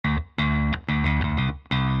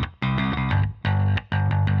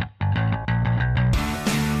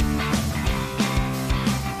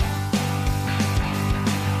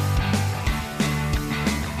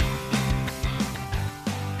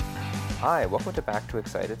Hi, welcome to Back to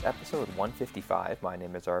Excited, episode 155. My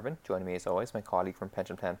name is Arvin. Joining me as always, my colleague from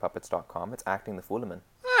pensionplanpuppets.com. It's Acting the Fooliman.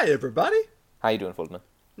 Hi, everybody. How you doing, Fooliman?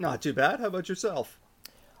 Not too bad. How about yourself?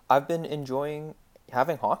 I've been enjoying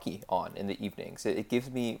having hockey on in the evenings. It gives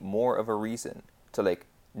me more of a reason to,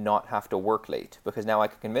 not have to work late, because now I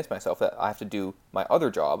can convince myself that I have to do my other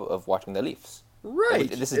job of watching the Leafs. Right.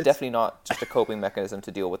 This is definitely not just a coping mechanism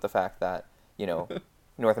to deal with the fact that,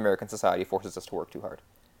 North American society forces us to work too hard.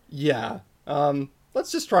 Yeah.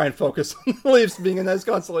 Let's just try and focus on the Leafs being a nice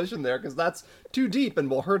consolation there, because that's too deep and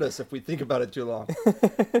will hurt us if we think about it too long.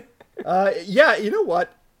 Yeah, you know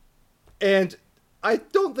what? And I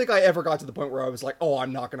don't think I ever got to the point where I was like, oh,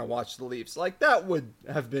 I'm not going to watch the Leafs. That would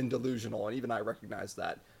have been delusional, and even I recognize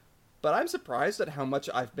that. But I'm surprised at how much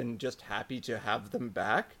I've been just happy to have them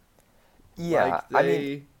back. Yeah,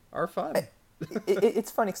 they are fun.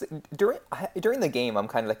 It's funny, cause during the game, I'm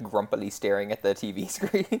kind of grumpily staring at the TV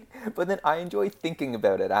screen, but then I enjoy thinking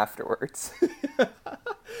about it afterwards.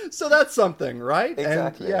 So that's something, right?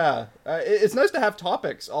 Exactly. And yeah, it's nice to have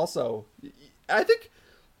topics also. I think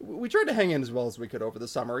we tried to hang in as well as we could over the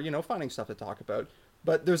summer, finding stuff to talk about.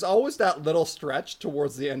 But there's always that little stretch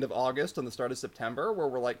towards the end of August and the start of September where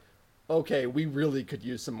we're like, okay, we really could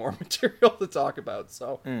use some more material to talk about.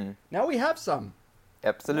 So now we have some.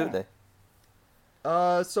 Absolutely. Yeah.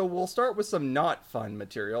 So we'll start with some not fun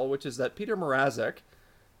material, which is that Peter Mrazek,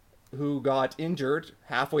 who got injured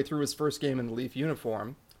halfway through his first game in the Leaf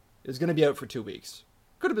uniform, is going to be out for 2 weeks.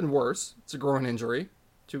 Could have been worse. It's a groin injury.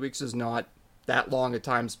 2 weeks is not that long a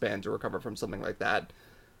time span to recover from something like that.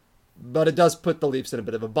 But it does put the Leafs in a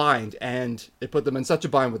bit of a bind, and it put them in such a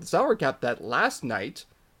bind with the salary cap that last night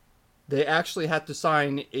they actually had to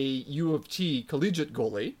sign a U of T collegiate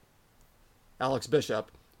goalie, Alex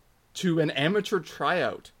Bishop, to an amateur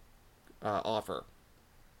tryout offer.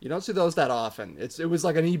 You don't see those that often. It was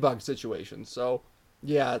like an e-bug situation. So,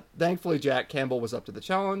 yeah, thankfully Jack Campbell was up to the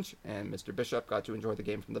challenge, and Mr. Bishop got to enjoy the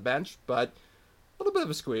game from the bench, but a little bit of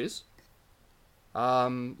a squeeze.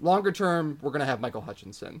 Longer term, we're going to have Michael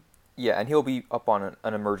Hutchinson. Yeah, and he'll be up on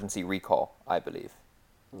an emergency recall, I believe.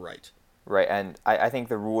 Right. Right, and I think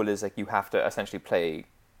the rule is you have to essentially play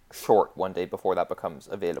short one day before that becomes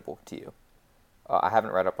available to you. I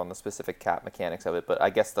haven't read up on the specific cap mechanics of it, but I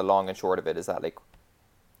guess the long and short of it is that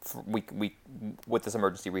we with this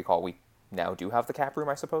emergency recall, we now do have the cap room,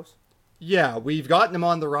 I suppose. Yeah, we've gotten him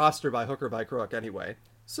on the roster by hook or by crook anyway,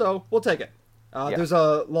 so we'll take it. Yeah. There's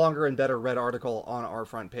a longer and better read article on our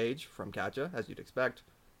front page from Katja, as you'd expect,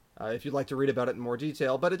 if you'd like to read about it in more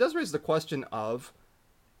detail. But it does raise the question of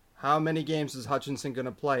how many games is Hutchinson going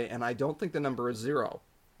to play, and I don't think the number is 0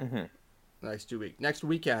 next 2 weeks. Next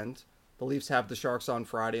weekend, the Leafs have the Sharks on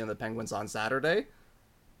Friday and the Penguins on Saturday.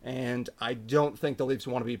 And I don't think the Leafs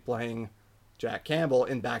want to be playing Jack Campbell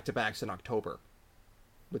in back-to-backs in October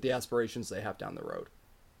with the aspirations they have down the road.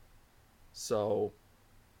 So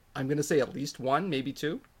I'm going to say at least 1, maybe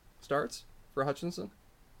 2 starts for Hutchinson.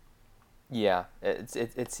 Yeah,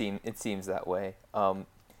 it seems that way.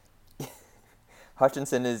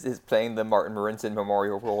 Hutchinson is playing the Martin Marincin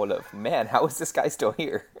memorial role of, man, how is this guy still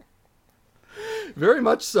here? Very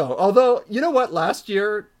much so. Although, you know what? Last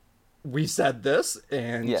year, we said this,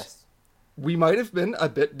 and yes, we might have been a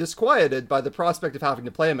bit disquieted by the prospect of having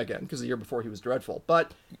to play him again, because the year before he was dreadful.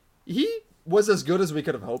 But he was as good as we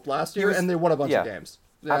could have hoped last year, and they won a bunch of games.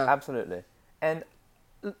 Yeah. Absolutely. And,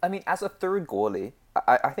 I mean, as a third goalie,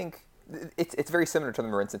 I think it's very similar to the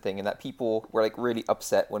Marincin thing in that people were, really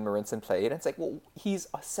upset when Marincin played. And it's well, he's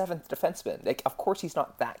a 7th defenseman. Of course he's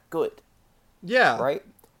not that good. Yeah. Right?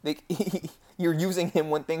 You're using him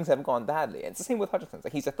when things have gone badly. And it's the same with Hutchinson.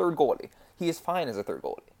 He's a third goalie. He is fine as a third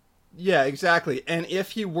goalie. Yeah, exactly. And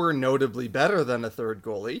if he were notably better than a third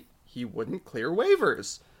goalie, he wouldn't clear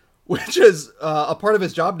waivers, which is a part of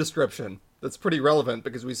his job description that's pretty relevant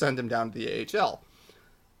because we send him down to the AHL.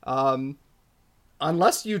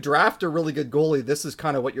 Unless you draft a really good goalie, this is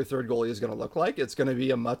kind of what your third goalie is going to look like. It's going to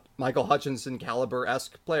be a Michael Hutchinson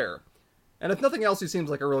caliber-esque player. And if nothing else, he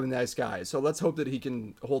seems like a really nice guy. So let's hope that he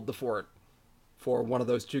can hold the fort for one of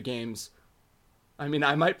those 2 games. I mean,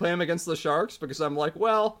 I might play him against the Sharks because I'm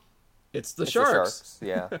it's the Sharks.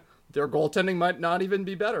 Yeah. Their goaltending might not even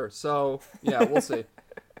be better. So, yeah, we'll see.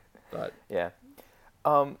 But yeah.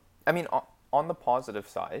 I mean, on the positive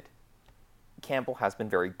side, Campbell has been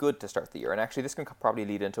very good to start the year. And actually, this can probably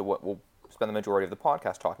lead into what we'll spend the majority of the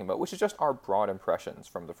podcast talking about, which is just our broad impressions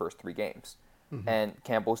from the first 3 games. Mm-hmm. And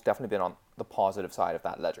Campbell's definitely been on the positive side of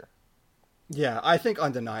that ledger. Yeah, I think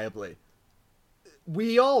undeniably.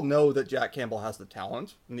 We all know that Jack Campbell has the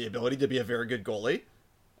talent and the ability to be a very good goalie,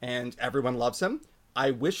 and everyone loves him.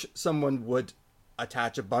 I wish someone would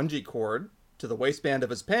attach a bungee cord to the waistband of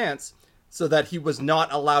his pants so that he was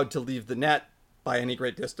not allowed to leave the net by any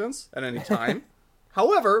great distance at any time.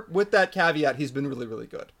 However, with that caveat, he's been really, really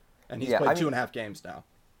good. And he's played 2.5 games now.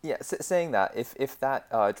 Yeah, saying that, if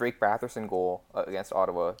that Drake Batherson goal against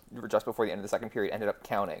Ottawa just before the end of the second period ended up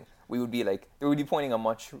counting, we would be pointing a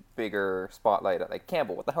much bigger spotlight at like,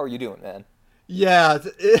 Campbell, what the hell are you doing, man? Yeah,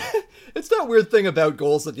 it's that weird thing about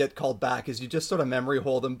goals that get called back is you just sort of memory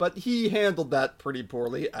hold them, but he handled that pretty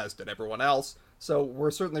poorly, as did everyone else. So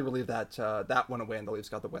we're certainly relieved that that went away and the Leafs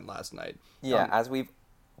got the win last night. Yeah, as we've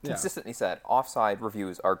consistently said, offside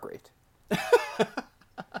reviews are great.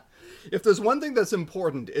 If there's one thing that's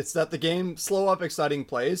important, it's that the game slow up exciting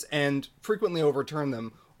plays and frequently overturn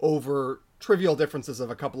them over trivial differences of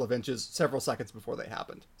a couple of inches several seconds before they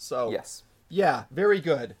happened. So, yes. Yeah, very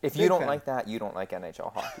good. If you don't like that, you don't like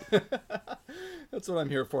NHL hockey. That's what I'm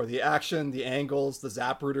here for. The action, the angles, the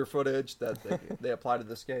Zapruder footage that they apply to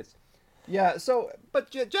the skates. Yeah, but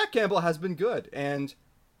Jack Campbell has been good. And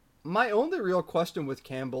my only real question with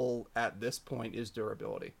Campbell at this point is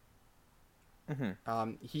durability.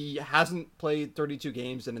 Mm-hmm. He hasn't played 32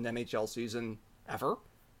 games in an NHL season ever.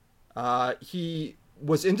 He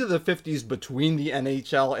was into the 50s between the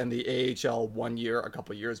NHL and the AHL 1 year, a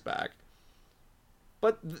couple years back.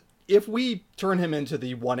 But if we turn him into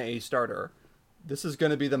the 1A starter, this is going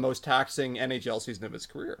to be the most taxing NHL season of his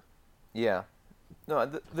career. Yeah. No,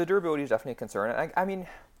 the durability is definitely a concern. I mean,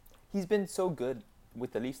 he's been so good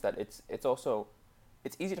with the Leafs that it's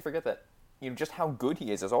easy to forget that, just how good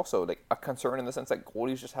he is also like a concern in the sense that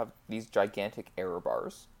goalies just have these gigantic error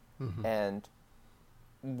bars. Mm-hmm. And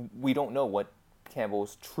we don't know what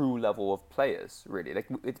Campbell's true level of play is, really. Like,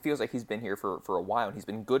 it feels like he's been here for a while and he's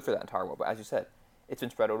been good for that entire while. But as you said, it's been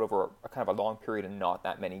spread out over a kind of a long period and not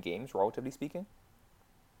that many games, relatively speaking.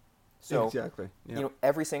 So, exactly. Yep.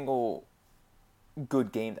 Every single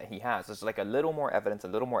good game that he has, there's like a little more evidence,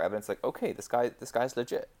 like, okay, this guy's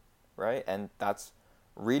legit, right? And that's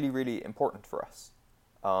really, really important for us,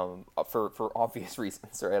 for obvious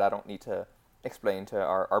reasons, right? I don't need to explain to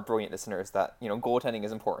our brilliant listeners that, goaltending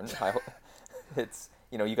is important. It's,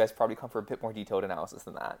 you guys probably come for a bit more detailed analysis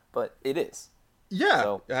than that, but it is. Yeah,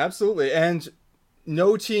 so, absolutely. And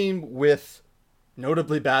no team with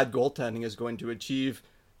notably bad goaltending is going to achieve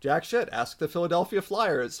jack shit. Ask the Philadelphia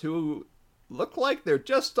Flyers, who look like they're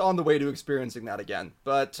just on the way to experiencing that again.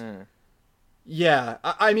 But, yeah,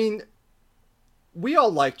 I mean, we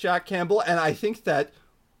all like Jack Campbell, and I think that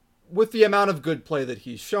with the amount of good play that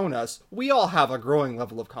he's shown us, we all have a growing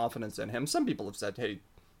level of confidence in him. Some people have said, hey,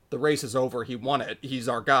 the race is over, he won it, he's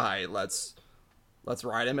our guy, let's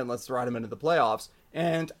ride him, and let's ride him into the playoffs.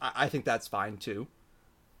 And I think that's fine, too.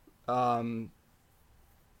 But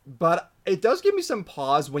it does give me some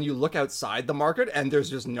pause when you look outside the market, and there's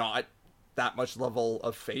just not that much level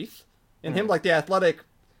of faith in him. Like, The Athletic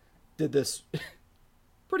did this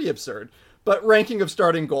pretty absurd, but ranking of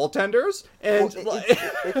starting goaltenders, and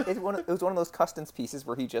it was one of those Custance pieces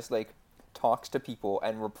where he just like talks to people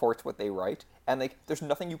and reports what they write, and like there's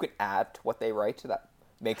nothing you can add to what they write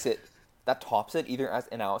that tops it, either as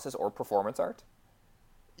analysis or performance art.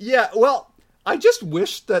 Yeah, well, I just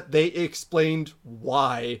wish that they explained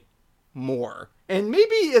why more, and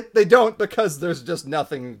maybe they don't because there's just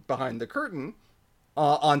nothing behind the curtain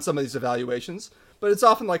on some of these evaluations. But it's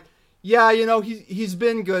often like, yeah, he's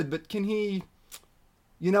been good, but can he,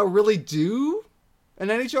 really do an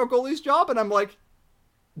NHL goalie's job? And I'm like,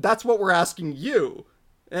 that's what we're asking you.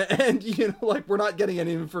 And we're not getting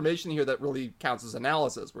any information here that really counts as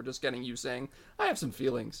analysis. We're just getting you saying, I have some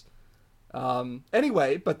feelings.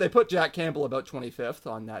 Anyway, but they put Jack Campbell about 25th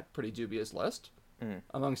on that pretty dubious list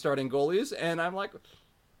among starting goalies. And I'm like,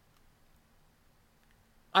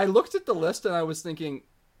 I looked at the list and I was thinking,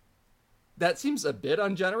 that seems a bit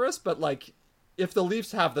ungenerous, but like, if the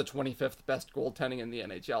Leafs have the 25th best goaltending in the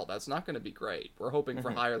NHL, that's not going to be great. We're hoping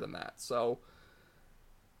for higher than that. So,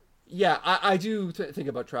 yeah, I do think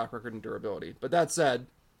about track record and durability. But that said,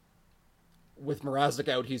 with Mrazek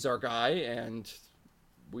out, he's our guy, and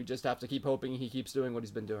we just have to keep hoping he keeps doing what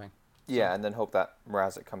he's been doing. Yeah, and then hope that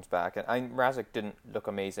Mrazek comes back. And Mrazek didn't look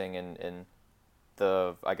amazing in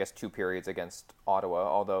the, I guess, 2 periods against Ottawa,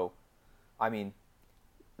 although, I mean,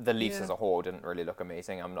 the Leafs as a whole didn't really look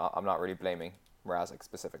amazing. I'm not really blaming Mrazek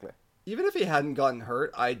specifically. Even if he hadn't gotten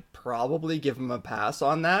hurt, I'd probably give him a pass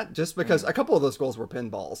on that, just because a couple of those goals were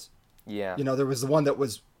pinballs. Yeah. There was the one that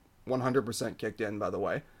was 100% kicked in, by the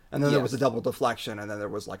way. And then there was a double deflection, and then there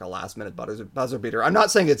was like a last-minute buzzer beater. I'm not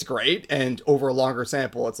saying it's great, and over a longer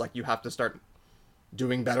sample, it's like you have to start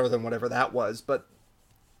doing better than whatever that was. But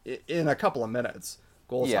in a couple of minutes,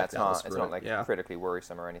 goals like that it's not like critically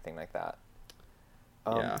worrisome or anything like that.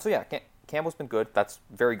 Yeah. So yeah, Campbell's been good. That's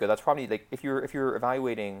very good. That's probably like if you're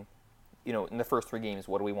evaluating, in the first 3 games,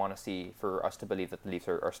 what do we want to see for us to believe that the Leafs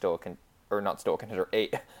are still or not still a contender,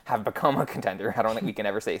 have become a contender. I don't think we can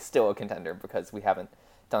ever say still a contender because we haven't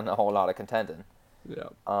done a whole lot of contending.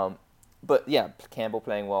 Yeah. But yeah, Campbell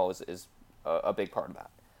playing well is a big part of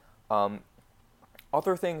that.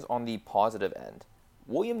 Other things on the positive end,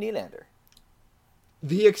 William Nylander.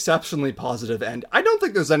 The exceptionally positive end. I don't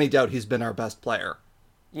think there's any doubt he's been our best player.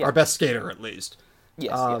 Yeah. Our best skater, at least.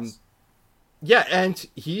 Yes, yes. Yeah, and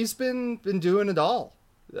he's been doing it all.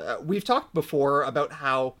 We've talked before about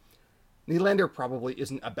how Nylander probably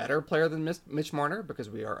isn't a better player than Mitch Marner because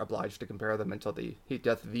we are obliged to compare them until the heat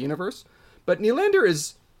death of the universe. But Nylander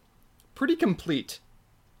is pretty complete.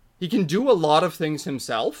 He can do a lot of things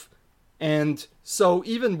himself. And so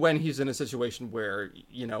even when he's in a situation where,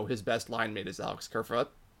 his best line mate is Alex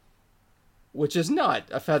Kerfoot, which is not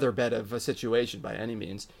a feather bed of a situation by any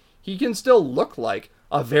means, he can still look like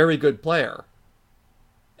a very good player.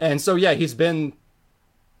 And so, yeah, he's been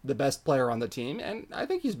the best player on the team, and I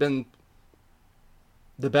think he's been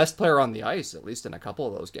the best player on the ice, at least in a couple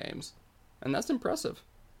of those games. And that's impressive.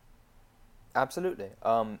 Absolutely.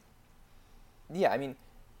 Yeah, I mean,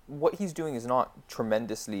 what he's doing is not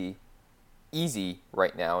tremendously easy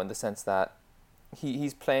right now in the sense that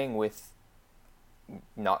he's playing with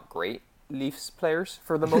not great Leafs players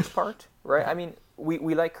for the most part, right? I mean,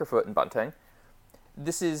 we like Kerfoot and Bunting.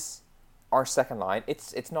 This is our second line.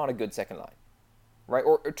 It's not a good second line, right?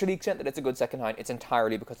 Or to the extent that it's a good second line, it's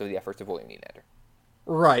entirely because of the efforts of William Nylander.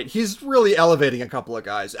 Right. He's really elevating a couple of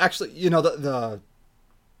guys. Actually,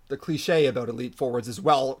 the cliche about elite forwards is,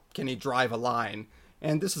 well, can he drive a line?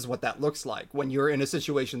 And this is what that looks like. When you're in a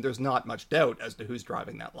situation, there's not much doubt as to who's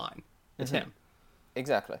driving that line. It's him.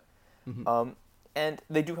 Exactly. And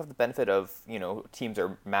they do have the benefit of, teams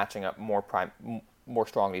are matching up more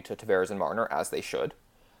strongly to Tavares and Marner, as they should.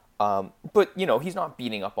 But, he's not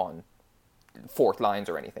beating up on fourth lines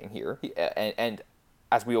or anything here. And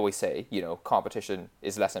as we always say, competition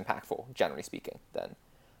is less impactful, generally speaking, than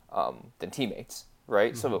teammates,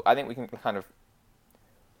 right? So I think we can kind of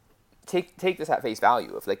take this at face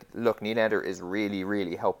value of like, look, Nylander is really,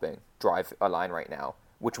 really helping drive a line right now,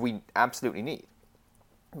 which we absolutely need.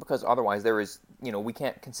 Because otherwise there is, we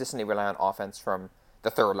can't consistently rely on offense from the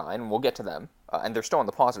third line, and we'll get to them. And they're still on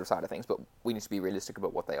the positive side of things, but we need to be realistic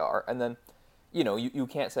about what they are. And then, you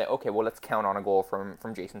can't say, okay, well, let's count on a goal from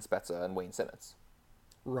Jason Spezza and Wayne Simmons.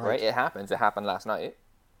 Right? It happens. It happened last night.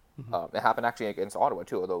 It happened actually against Ottawa,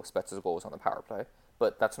 too, although Spezza's goal was on the power play.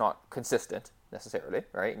 But that's not consistent, necessarily,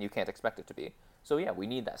 right? And you can't expect it to be. So, yeah, we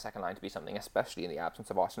need that second line to be something, especially in the absence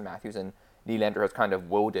of Austin Matthews, and Nylander has kind of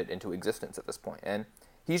willed it into existence at this point. And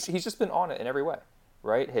he's just been on it in every way,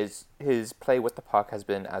 right? His play with the puck has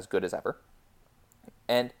been as good as ever.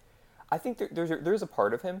 And I think there's a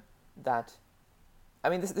part of him that, I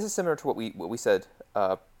mean, this is similar to what we said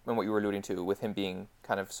and what you were alluding to with him being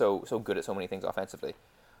kind of so good at so many things offensively.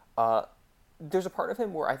 There's a part of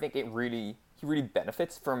him where I think he really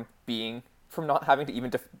benefits from not having to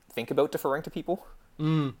even think about deferring to people.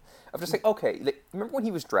 I'm just like, okay, remember when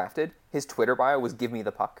he was drafted, his Twitter bio was "Give me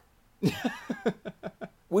the puck,"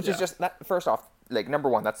 which is just that. First off, number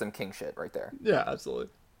one, that's some king shit right there. Yeah, absolutely.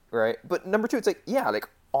 Right, but number two, it's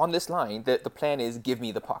on this line, the plan is give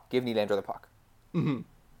me the puck, give Nylander the puck,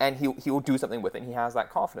 and he will do something with it. And he has that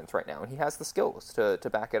confidence right now, and he has the skills to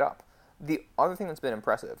back it up. The other thing that's been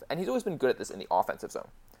impressive, and he's always been good at this in the offensive zone.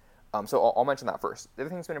 So I'll mention that first. The other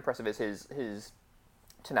thing that's been impressive is his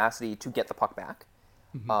tenacity to get the puck back.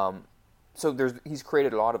 So he's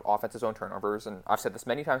created a lot of offensive zone turnovers, and I've said this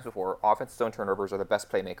many times before, offensive zone turnovers are the best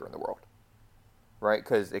playmaker in the world, right?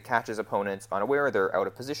 Because it catches opponents unaware, they're out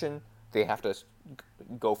of position, they have to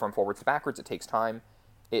go from forwards to backwards, it takes time.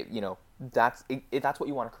 That's what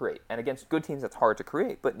you want to create. And against good teams, that's hard to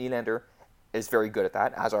create, but Nylander is very good at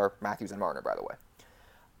that, as are Matthews and Marner, by the way.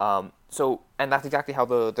 And that's exactly how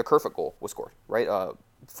the Kerfoot goal was scored, right?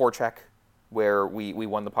 Forecheck, where we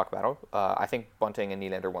won the puck battle. I think Bunting and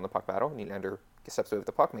Nylander won the puck battle. Nylander steps away with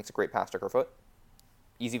the puck, makes a great pass to Kerfoot.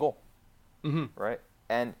 Easy goal, right?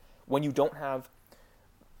 And when you don't have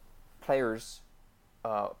players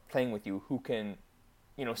playing with you who can,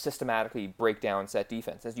 systematically break down set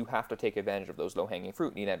defenses, you have to take advantage of those low-hanging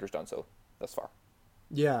fruit. Nylander's done so thus far.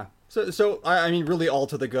 Yeah. So I mean, really all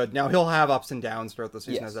to the good. Now, he'll have ups and downs throughout the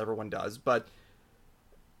season, Yes. as everyone does, but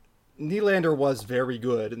Nylander was very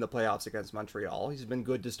good in the playoffs against Montreal. He's been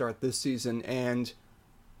good to start this season, and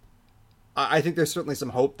I think there's certainly some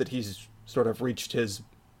hope that he's sort of reached his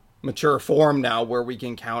mature form now where we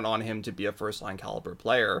can count on him to be a first-line caliber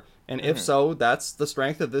player. And if so, that's the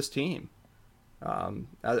strength of this team.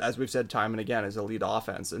 as we've said time and again, is a lead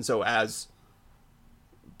offense. And so as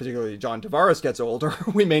particularly John Tavares gets older,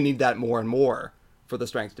 we may need that more and more for the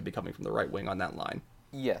strength to be coming from the right wing on that line.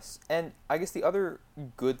 Yes, and I guess the other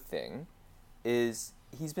good thing is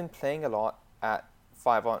he's been playing a lot at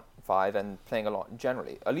 5-on-5 and playing a lot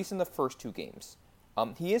generally, at least in the first two games.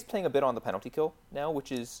 He is playing a bit on the penalty kill now,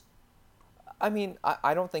 which is, I mean,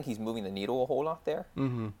 I don't think he's moving the needle a whole lot there,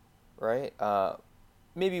 right?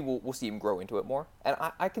 Maybe we'll see him grow into it more, and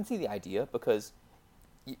I can see the idea because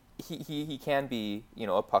he can be, you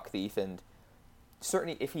know, a puck thief, and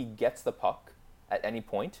certainly if he gets the puck at any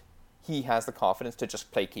point, he has the confidence to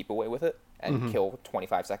just play keep away with it and kill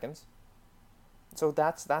 25 seconds. So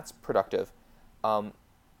that's productive.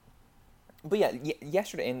 But yeah,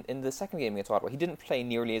 yesterday in the second game against Ottawa, he didn't play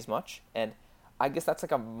nearly as much, and I guess that's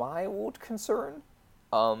like a mild concern.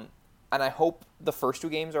 And I hope the first two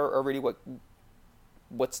games are really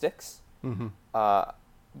what sticks.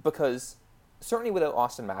 Because certainly without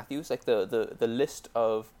Austin Matthews, like the list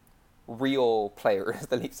of real players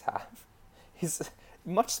the Leafs have is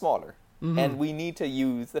much smaller. And we need to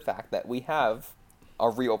use the fact that we have a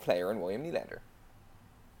real player in William Nylander.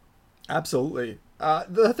 Absolutely.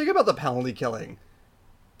 The thing about the penalty killing,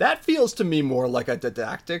 that feels to me more like a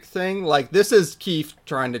didactic thing. Like, this is Keefe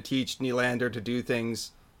trying to teach Nylander to do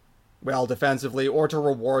things well defensively, or to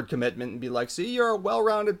reward commitment and be like, see, you're a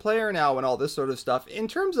well-rounded player now, and all this sort of stuff. In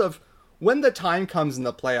terms of when the time comes in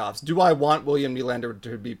the playoffs, do I want William Nylander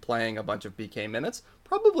to be playing a bunch of PK minutes?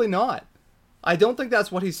 Probably not. I don't think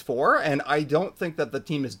that's what he's for, and I don't think that the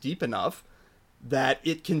team is deep enough that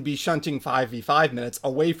it can be shunting 5v5 minutes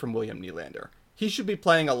away from William Nylander. He should be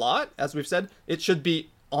playing a lot, as we've said. It should be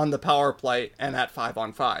on the power play and at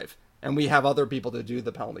 5-on-5. And we have other people to do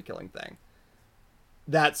the penalty killing thing.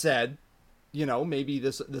 That said, you know, maybe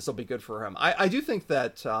this will be good for him. I do think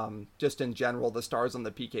that just in general, the stars on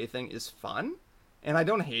the PK thing is fun. And I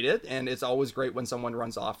don't hate it. And it's always great when someone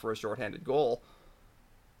runs off for a shorthanded goal.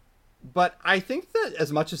 But I think that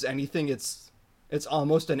as much as anything, it's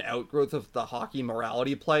almost an outgrowth of the hockey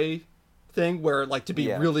morality play thing, where, like, to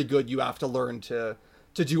be really good, you have to learn to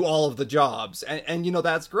do all of the jobs. And, you know,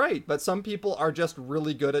 that's great. But some people are just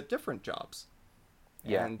really good at different jobs.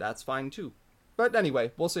 Yeah. And that's fine, too. But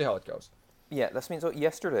anyway, we'll see how it goes. Yeah, that means so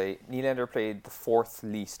yesterday, Nylander played the fourth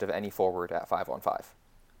least of any forward at 5-on-5.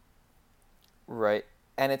 Right?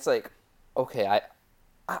 And it's like, okay,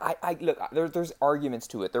 I look, there's arguments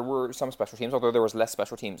to it. There were some special teams, although there was less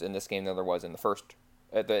special teams in this game than there was in the first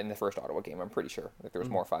Ottawa game. I'm pretty sure, like, there was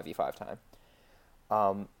more 5v5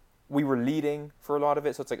 time. We were leading for a lot of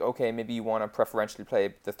it, so it's like, okay, maybe you want to preferentially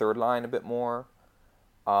play the third line a bit more.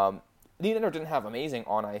 Nylander didn't have amazing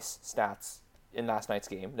on ice stats in last night's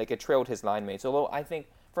game. Like, it trailed his line mates. Although I think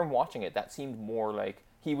from watching it, that seemed more like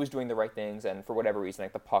he was doing the right things, and for whatever reason,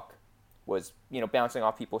 like, the puck was, you know, bouncing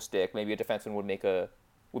off people's stick. Maybe a defenseman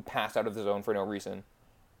would pass out of the zone for no reason.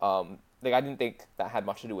 Like, I didn't think that had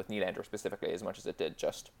much to do with Nylander specifically as much as it did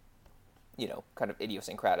just, you know, kind of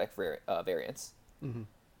idiosyncratic variance.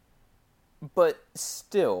 But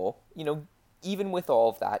still, you know, even with all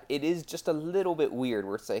of that, it is just a little bit weird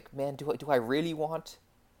where it's like, man, do I really want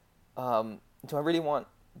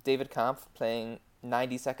David Kampf playing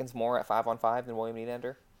 90 seconds more at 5-on-5 than William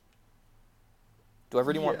Nylander? Do I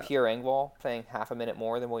really want Pierre Engvall playing half a minute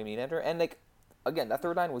more than William Nylander? And, like, again, that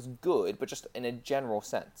third line was good, but just in a general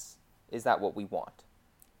sense, is that what we want?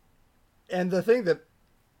 And the thing that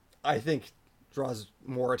I think draws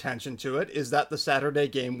more attention to it is that the Saturday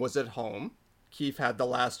game was at home. Keefe had the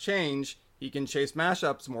last change. He can chase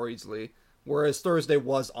mashups more easily. Whereas Thursday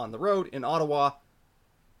was on the road in Ottawa.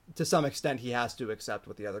 To some extent, he has to accept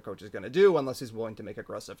what the other coach is going to do unless he's willing to make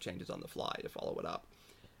aggressive changes on the fly to follow it up.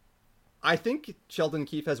 I think Sheldon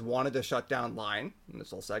Keefe has wanted to shut down line, and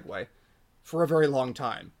this will segue, for a very long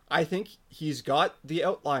time. I think he's got the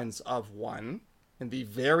outlines of one in the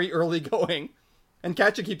very early going. And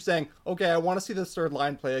Katja keeps saying, okay, I want to see this third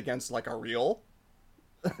line play against, like, a real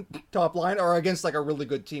top line or against, like, a really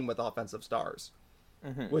good team with offensive stars,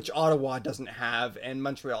 which Ottawa doesn't have and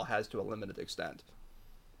Montreal has to a limited extent.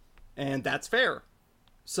 And that's fair.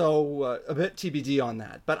 So a bit TBD on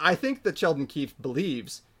that. But I think that Sheldon Keefe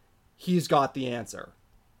believes he's got the answer.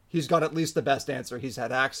 He's got at least the best answer he's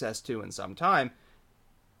had access to in some time.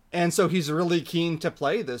 And so he's really keen to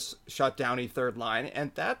play this shutdowny third line,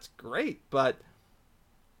 and that's great. But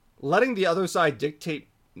letting the other side dictate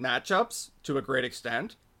matchups to a great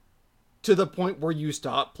extent, to the point where you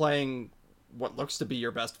stop playing what looks to be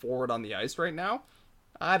your best forward on the ice right now,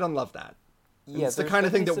 I don't love that. Yeah, it's the kind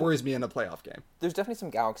of thing that worries me in a playoff game. There's definitely some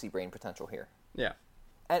galaxy brain potential here. Yeah.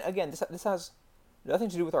 And again, this has nothing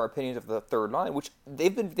to do with our opinions of the third line, which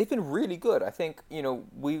they've been really good. I think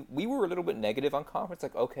we were a little bit negative on conference,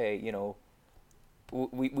 like okay,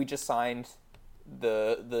 we just signed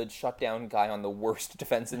the shutdown guy on the worst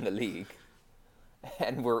defense in the league,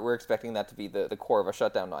 and we're expecting that to be the core of a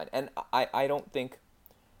shutdown line. And I don't think,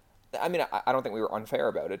 I mean I don't think we were unfair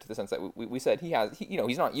about it, to the sense that we said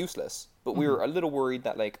he's not useless, but we were a little worried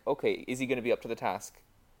that, like, okay, is he going to be up to the task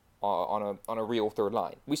on a real third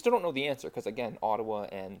line? We still don't know the answer, because again, Ottawa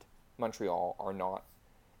and Montreal are not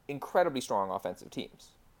incredibly strong offensive teams.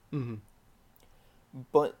 Mm-hmm.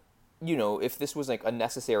 But if this was like a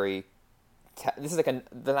necessary, this is like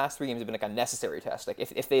the last 3 games have been like a necessary test. Like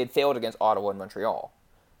if they had failed against Ottawa and Montreal,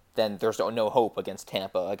 then there's no hope against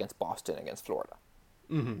Tampa, against Boston, against Florida.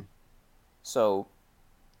 Mm-hmm. So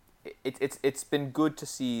it's been good to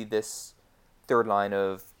see this third line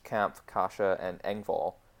of Kampf, Kasha, and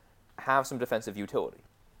Engvall have some defensive utility.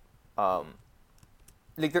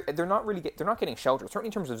 Like they're not getting sheltered. Certainly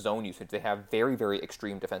in terms of zone usage, they have very, very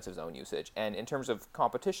extreme defensive zone usage, and in terms of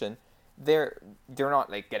competition, they're not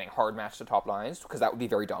like getting hard matched to top lines, because that would be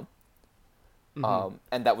very dumb. Mm-hmm.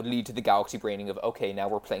 And that would lead to the Galaxy braining of, okay, now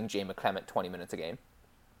we're playing Jay McClement 20 minutes a game.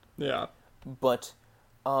 Yeah. But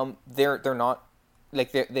they're not,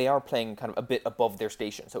 like, they are playing kind of a bit above their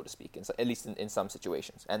station, so to speak, at least in some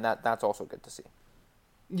situations, and that's also good to see.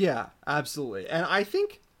 Yeah, absolutely. And I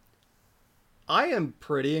think I am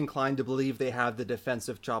pretty inclined to believe they have the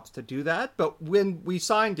defensive chops to do that. But when we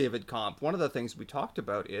signed David Kampf, one of the things we talked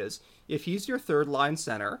about is, if he's your third line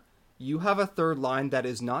center, you have a third line that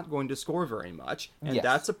is not going to score very much. And Yes.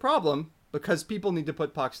 that's a problem, because people need to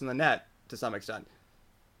put pucks in the net to some extent.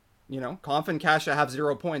 Kampf and Kasha have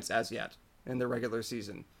 0 points as yet in the regular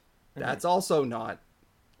season. That's also not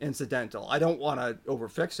incidental. I don't want to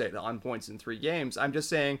overfixate on points in 3 games. I'm just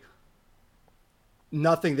saying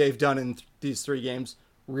nothing they've done in these 3 games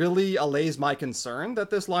really allays my concern that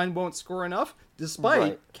this line won't score enough, despite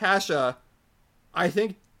Right. Kasha, I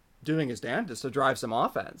think, doing his damnedest to drive some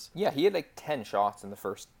offense. Yeah, he had like 10 shots in the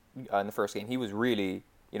first game. He was really,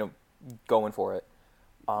 going for it.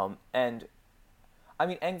 And I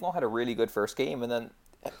mean, Engvall had a really good first game, and then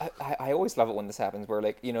I always love it when this happens, where,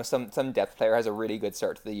 like, some depth player has a really good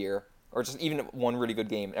start to the year, or just even one really good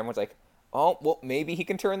game, and everyone's like, oh, well, maybe he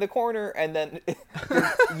can turn the corner, and then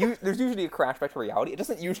there's usually a crash back to reality. It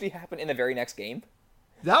doesn't usually happen in the very next game.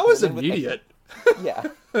 That was And then immediate. Yeah.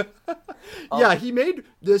 Yeah, he made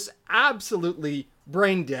this absolutely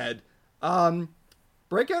brain dead.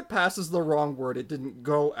 Breakout pass is the wrong word. It didn't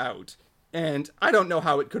go out. And I don't know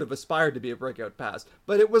how it could have aspired to be a breakout pass,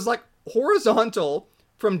 but it was like horizontal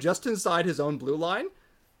from just inside his own blue line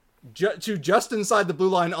to just inside the blue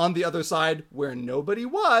line on the other side, where nobody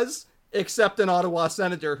was except an Ottawa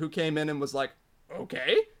Senator, who came in and was like,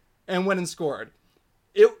 okay, and went and scored.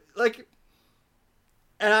 And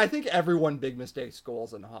I think everyone big mistakes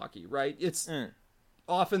goals in hockey, right? It's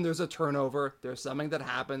often there's a turnover, there's something that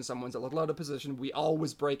happens, someone's a little out of position, we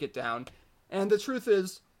always break it down. And the truth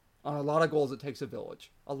is, on a lot of goals, it takes a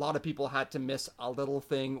village. A lot of people had to miss a little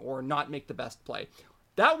thing or not make the best play.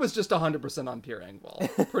 That was just 100% on Pierre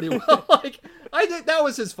Engvall, pretty well. I think that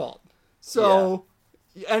was his fault. So,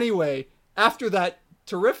 Anyway, after that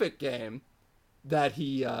terrific game that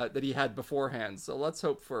he had beforehand, so let's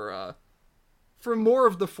hope for more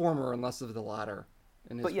of the former and less of the latter.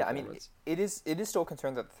 But yeah, I mean, it is still a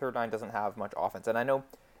concern that the third line doesn't have much offense, and I know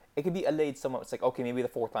it could be allayed somewhat. It's like, okay, maybe the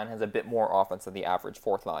fourth line has a bit more offense than the average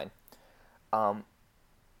fourth line.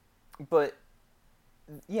 But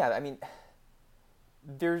yeah, I mean,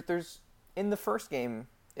 there's in the first game,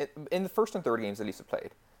 in the first and third games at least have played,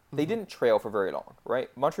 they didn't trail for very long, right?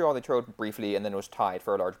 Montreal, they trailed briefly, and then it was tied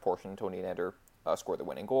for a large portion. Tony Nander scored the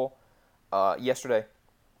winning goal. Yesterday,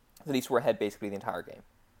 the Leafs were ahead basically the entire game.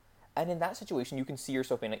 And in that situation, you can see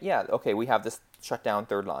yourself being like, yeah, okay, we have this shut down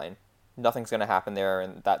third line. Nothing's going to happen there,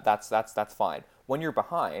 and that's fine. When you're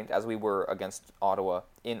behind, as we were against Ottawa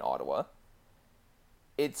in Ottawa,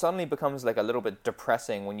 it suddenly becomes like a little bit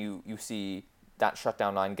depressing when you see that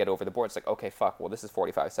shutdown line get over the board. It's like, okay, fuck, well, this is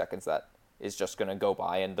 45 seconds that is just going to go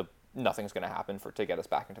by, and nothing's going to happen to get us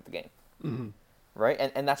back into the game. Mm-hmm. Right?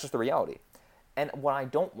 And that's just the reality. And what I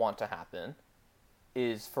don't want to happen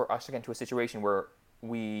is for us to get into a situation where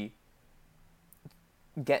we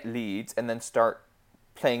get leads and then start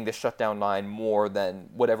playing the shutdown line more than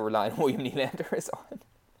whatever line William Nylander is on.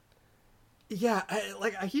 Yeah,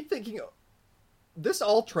 I keep thinking, this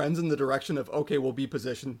all trends in the direction of, okay, we'll be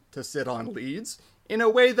positioned to sit on leads in a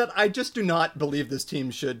way that I just do not believe this team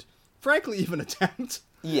should, frankly, even attempt.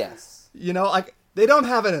 Yes. They don't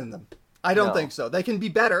have it in them. I don't No. think so. They can be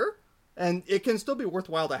better, And it can still be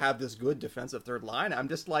worthwhile to have this good defensive third line. I'm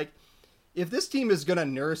just like, if this team is going to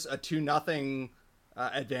nurse a 2-0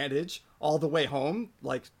 advantage all the way home,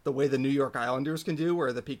 like the way the New York Islanders can do,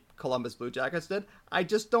 or the peak Columbus Blue Jackets did, I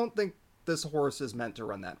just don't think this horse is meant to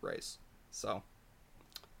run that race. So,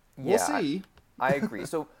 we'll see. I agree.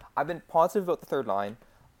 So, I've been positive about the third line,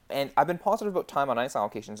 and I've been positive about time on ice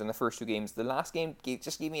allocations in the first two games. The last game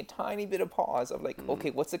just gave me a tiny bit of pause of like,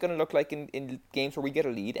 okay, what's it going to look like in games where we get a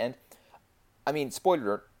lead? And, I mean, spoiler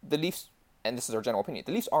alert, the Leafs, and this is our general opinion,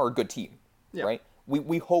 the Leafs are a good team, right?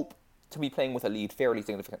 We hope to be playing with a lead fairly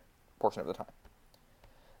significant portion of the time.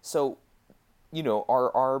 So,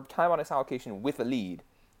 our time on ice allocation with a lead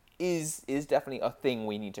is definitely a thing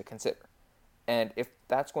we need to consider. And if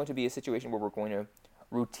that's going to be a situation where we're going to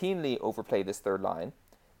routinely overplay this third line,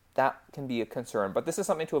 that can be a concern. But this is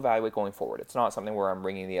something to evaluate going forward. It's not something where I'm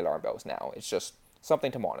ringing the alarm bells now. It's just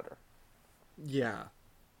something to monitor. Yeah.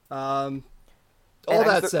 All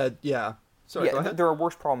that said, yeah. Sorry, go ahead. There are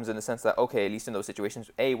worse problems in the sense that, okay, at least in those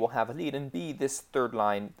situations, A, we'll have a lead, and B, this third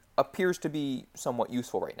line appears to be somewhat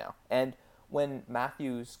useful right now. And when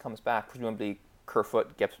Matthews comes back, presumably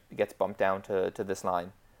Kerfoot gets bumped down to this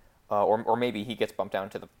line, or maybe he gets bumped down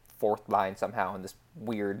to the fourth line somehow in this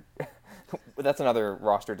weird... That's another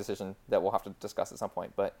roster decision that we'll have to discuss at some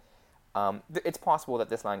point, but it's possible that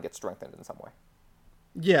this line gets strengthened in some way.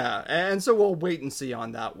 Yeah, and so we'll wait and see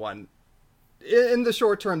on that one. In the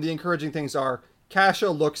short term, the encouraging things are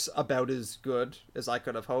Kasha looks about as good as I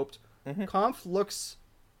could have hoped. Mm-hmm. Kampf looks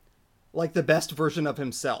like the best version of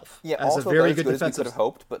himself. Yeah, as also a very good defensive. As we could have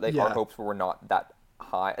hoped, but our hopes were not that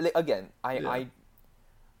high. Again, I've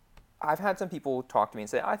had some people talk to me and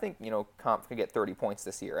say, I think Kampf can get 30 points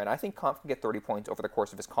this year, and I think Kampf can get 30 points over the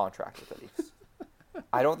course of his contract with the Leafs.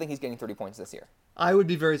 I don't think he's getting 30 points this year. I would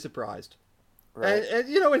be very surprised. Right. And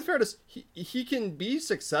in fairness, he can be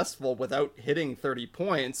successful without hitting 30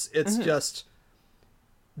 points. It's just,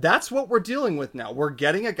 that's what we're dealing with now. We're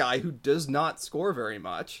getting a guy who does not score very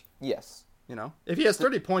much. Yes. If he has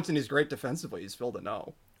 30 points and he's great defensively, he's filled a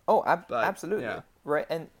no. Oh, absolutely. Yeah. Right.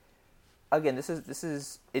 And again,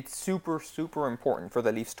 it's super, super important for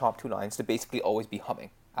the Leafs' top two lines to basically always be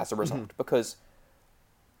humming as a result, because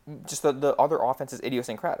just the other offense is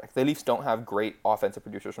idiosyncratic. The Leafs don't have great offensive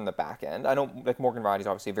producers from the back end. I know, Morgan Rielly's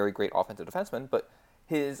obviously a very great offensive defenseman, but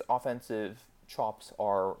his offensive chops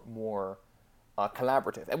are more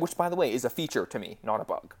collaborative, which, by the way, is a feature to me, not a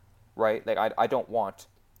bug, right? I don't want...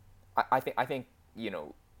 I think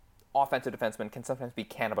offensive defensemen can sometimes be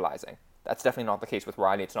cannibalizing. That's definitely not the case with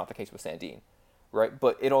Rielly. It's not the case with Sandin, right?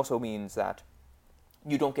 But it also means that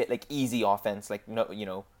you don't get easy offense,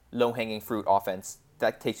 low-hanging fruit offense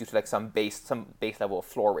that takes you to some base level of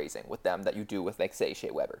floor raising with them that you do with say Shea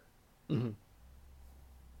Weber. Mm-hmm.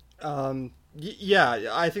 Yeah,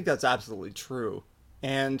 I think that's absolutely true,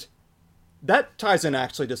 and that ties in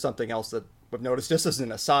actually to something else that we've noticed. Just as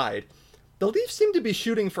an aside, the Leafs seem to be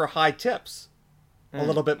shooting for high tips a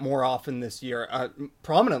little bit more often this year.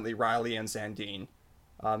 Prominently, Rielly and Sandin.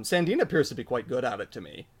 Sandin appears to be quite good at it to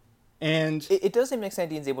me, and it does seem like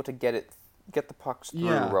Sandin's able to get the pucks through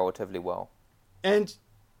relatively well. And,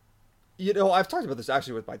 I've talked about this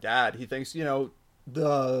actually with my dad. He thinks,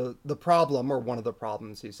 the problem, or one of the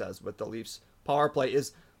problems, he says, with the Leafs power play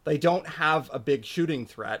is they don't have a big shooting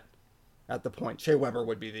threat at the point. Shea Weber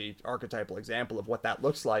would be the archetypal example of what that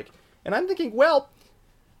looks like. And I'm thinking, well,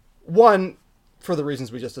 one, for the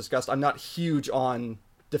reasons we just discussed, I'm not huge on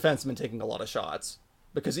defensemen taking a lot of shots,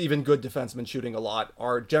 because even good defensemen shooting a lot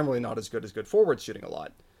are generally not as good forwards shooting a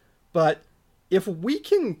lot. But if we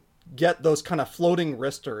can get those kind of floating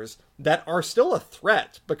wristers that are still a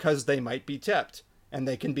threat because they might be tipped, and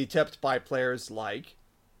they can be tipped by players like,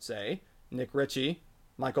 say, Nick Ritchie,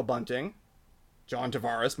 Michael Bunting, John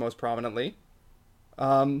Tavares most prominently,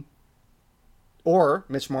 or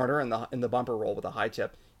Mitch Marner in the bumper role with a high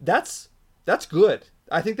tip. That's good.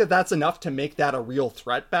 I think that's enough to make that a real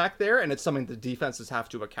threat back there, and it's something the defenses have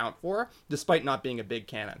to account for, despite not being a big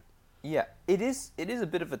cannon. Yeah, it is a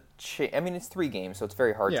bit of a change. I mean, it's 3 games, so it's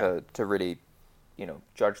very hard to really,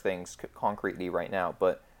 judge things concretely right now.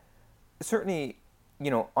 But certainly,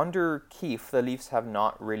 under Keefe, the Leafs have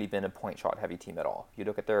not really been a point shot heavy team at all. If you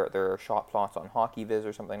look at their shot plots on HockeyViz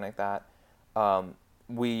or something like that,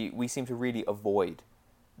 we seem to really avoid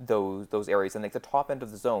those areas. And the top end of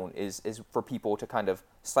the zone is for people to kind of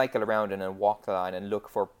cycle around and then walk the line and look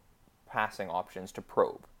for passing options to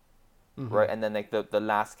probe. Mm-hmm. Right, and then the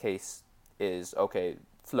last case is, okay,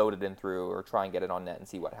 float it in through or try and get it on net and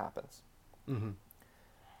see what happens. Mm-hmm.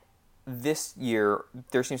 This year,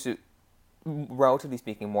 there seems to, relatively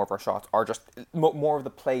speaking, more of our shots are just, more of the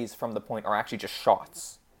plays from the point are actually just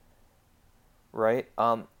shots. right?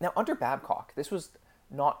 Now under Babcock, this was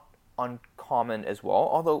not uncommon as well.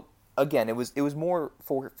 Although again, it was more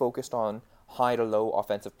focused on high to low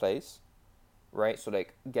offensive plays, right? So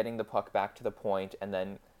like getting the puck back to the point, and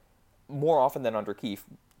then more often than under Keefe,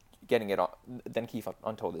 getting it on than Keefe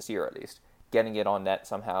until this year at least, getting it on net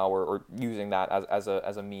somehow, or using that as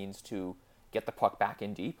a means to get the puck back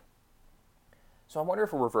in deep. So I wonder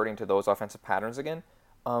if we're reverting to those offensive patterns again.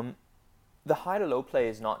 The high to low play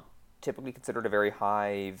is not typically considered a very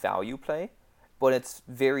high value play, but it's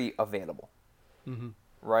very available,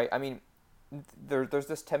 right? I mean, there's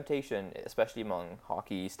this temptation, especially among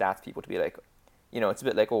hockey stats people, to be like, it's a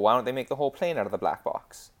bit like, well, why don't they make the whole plane out of the black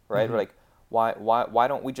box, right? Or like, why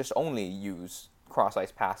don't we just only use cross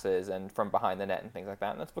ice passes and from behind the net and things like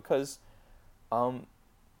that? And that's because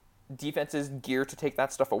defense is geared to take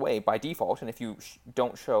that stuff away by default, and if you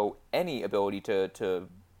don't show any ability to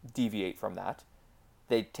deviate from that,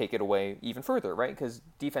 they take it away even further, right? Because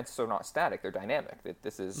defenses are not static; they're dynamic.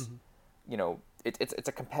 This is, it's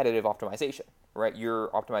a competitive optimization, right? You're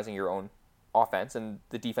optimizing your own offense, and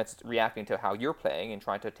the defense is reacting to how you're playing and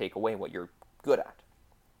trying to take away what you're good at.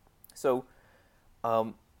 So,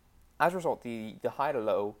 as a result, the high to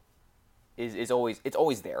low is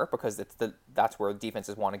always there, because that's where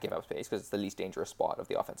defenses want to give up space, because it's the least dangerous spot of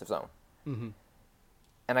the offensive zone.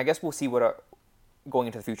 And I guess we'll see going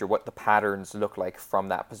into the future what the patterns look like from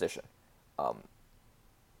that position,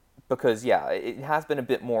 because it has been a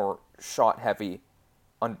bit more shot heavy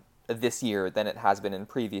on this year than it has been in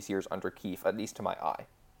previous years under Keefe, at least to my eye.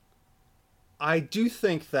 I do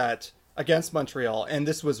think that against Montreal, and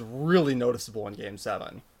this was really noticeable in Game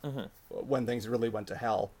 7, when things really went to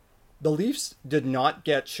hell, the Leafs did not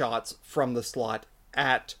get shots from the slot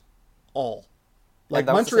at all. Like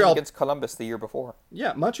that Montreal was against Columbus the year before.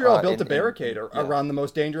 Yeah, Montreal built a barricade around the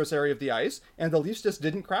most dangerous area of the ice, and the Leafs just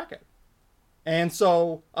didn't crack it. And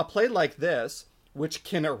so a play like this, which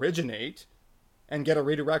can originate and get a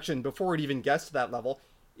redirection before it even gets to that level,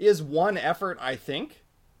 is one effort, I think,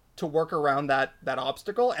 to work around that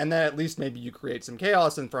obstacle, and then at least maybe you create some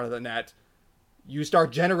chaos in front of the net. You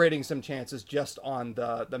start generating some chances just on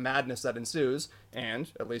the madness that ensues,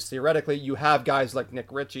 and, at least theoretically, you have guys like Nick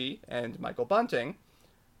Ritchie and Michael Bunting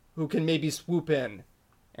who can maybe swoop in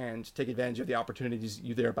and take advantage of the opportunities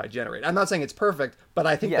you thereby generate. I'm not saying it's perfect, but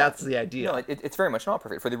I think that's the idea. No, it's very much not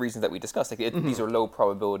perfect for the reasons that we discussed. Like these are low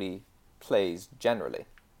probability plays generally.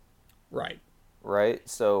 Right?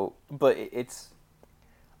 So, but it's,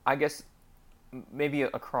 I guess, maybe a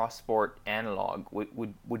cross-sport analog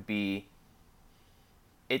would be,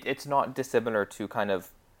 it's not dissimilar to kind of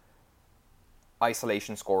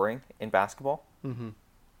isolation scoring in basketball,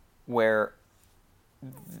 where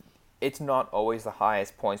it's not always the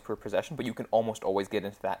highest points per possession, but you can almost always get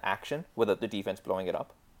into that action without the defense blowing it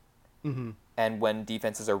up. And when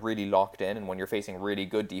defenses are really locked in, and when you're facing really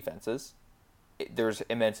good defenses, there's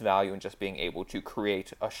immense value in just being able to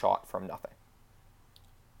create a shot from nothing.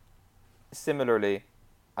 Similarly,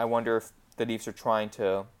 I wonder if the Leafs are trying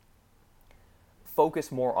to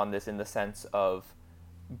focus more on this in the sense of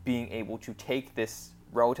being able to take this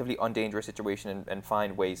relatively undangerous situation and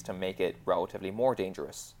find ways to make it relatively more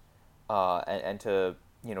dangerous, and to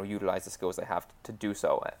utilize the skills they have to do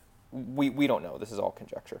so. We don't know. This is all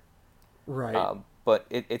conjecture. Right. But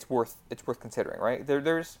it's worth considering, right?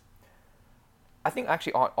 There's I think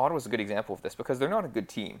actually Ottawa's a good example of this, because they're not a good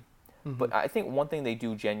team, but I think one thing they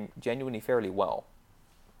do genuinely fairly well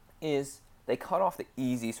is they cut off the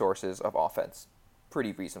easy sources of offense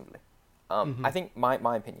pretty reasonably. I think my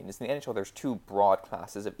opinion is in the NHL there's two broad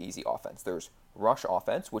classes of easy offense. There's rush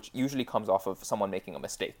offense, which usually comes off of someone making a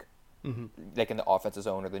mistake, like in the offensive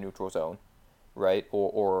zone or the neutral zone, right?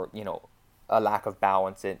 Or a lack of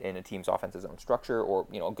balance in a team's offensive zone structure, or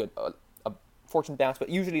a fortune bounce. But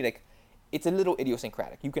usually, like, it's a little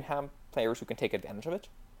idiosyncratic. You can have players who can take advantage of it,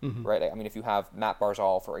 right? Like, I mean, if you have Matt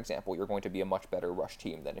Barzal, for example, you're going to be a much better rush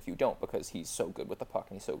team than if you don't, because he's so good with the puck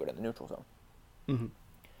and he's so good in the neutral zone.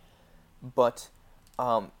 But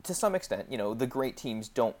to some extent, the great teams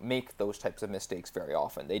don't make those types of mistakes very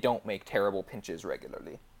often. They don't make terrible pinches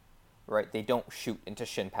regularly, right? They don't shoot into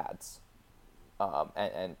shin pads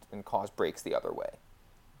and cause breaks the other way.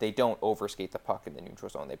 They don't overskate the puck in the neutral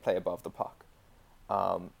zone. They play above the puck.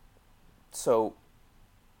 So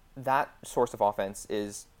that source of offense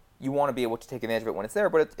is, you want to be able to take advantage of it when it's there,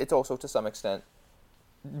 but it's also to some extent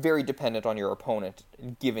very dependent on your opponent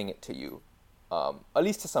giving it to you, at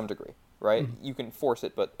least to some degree, right? You can force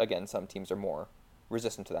it, but again, some teams are more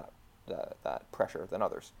resistant to that pressure than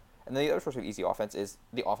others. And then the other source of easy offense is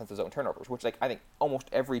the offensive zone turnovers, which, like, I think almost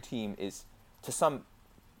every team is to some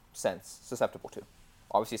sense susceptible to.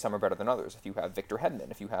 Obviously, some are better than others. If you have Victor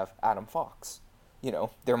Hedman, if you have Adam Fox,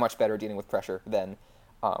 they're much better dealing with pressure than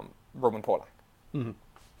Roman Polak. Mm-hmm.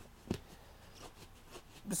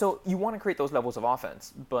 So you want to create those levels of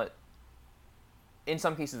offense, but in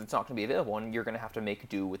some cases it's not going to be available, and you're going to have to make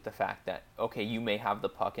do with the fact that, okay, you may have the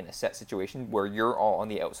puck in a set situation where you're all on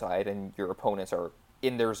the outside and your opponents are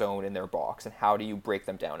in their zone, in their box, and how do you break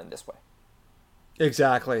them down in this way?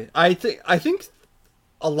 Exactly. I think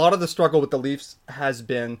a lot of the struggle with the Leafs has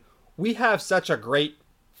been, we have such a great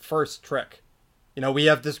first trick. We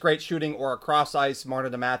have this great shooting or a cross ice,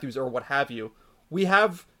 Marner to Matthews or what have you. We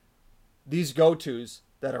have these go-tos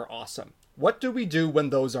that are awesome. What do we do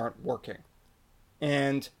when those aren't working?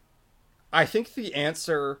 And I think the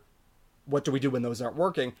answer, what do we do when those aren't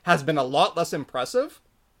working, has been a lot less impressive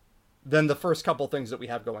than the first couple things that we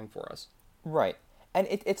have going for us. Right. And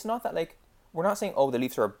it's not that, like, we're not saying, oh, the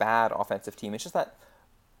Leafs are a bad offensive team. It's just that,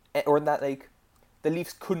 or that, like, the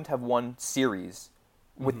Leafs couldn't have won series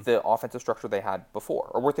with the offensive structure they had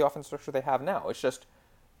before, or with the offensive structure they have now. It's just,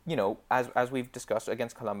 as we've discussed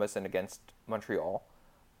against Columbus and against Montreal,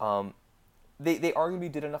 they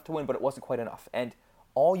arguably did enough to win, but it wasn't quite enough. And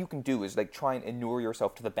all you can do is, like, try and inure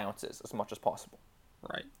yourself to the bounces as much as possible.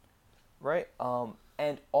 Right. Right?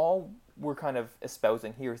 And all we're kind of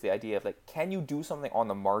espousing here is the idea of, like, can you do something on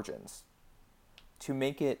the margins to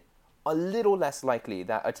make it a little less likely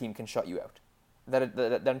that a team can shut you out? That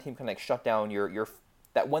a team can, like, shut down your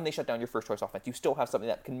that when they shut down your first choice offense, you still have something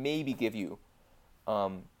that can maybe give you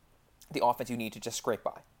the offense you need to just scrape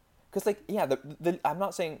by. Because, like, yeah, I'm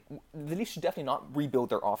not saying the Leafs should definitely not rebuild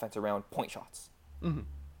their offense around point shots,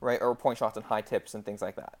 right, or point shots and high tips and things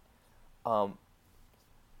like that.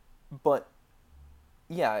 But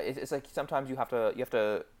yeah, it's like sometimes you have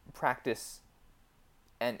to practice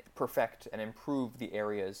and perfect and improve the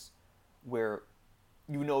areas where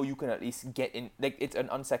you can at least get in. Like, it's an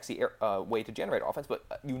unsexy way to generate offense, but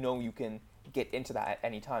you can get into that at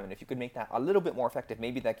any time. And if you could make that a little bit more effective,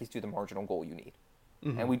 maybe that gives you the marginal goal you need.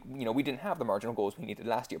 And we didn't have the marginal goals we needed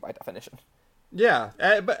last year by definition. Yeah,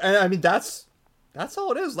 but I mean that's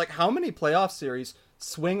all it is. Like, how many playoff series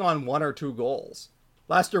swing on one or two goals?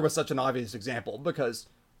 Last year was such an obvious example because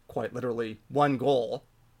quite literally one goal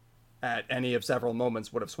at any of several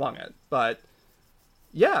moments would have swung it. But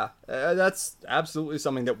yeah, that's absolutely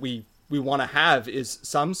something that we want to have, is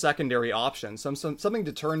some secondary option, something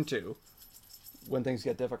to turn to when things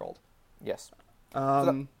get difficult. Yes.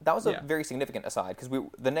 So that was a very significant aside, because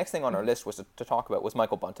the next thing on our list was to talk about was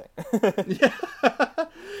Michael Bunting. Yeah,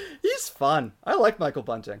 he's fun. I like Michael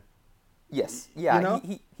Bunting. Yes, yeah,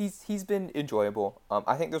 he's been enjoyable.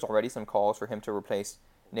 I think there's already some calls for him to replace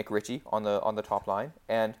Nick Ritchie on the top line,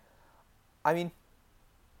 and I mean,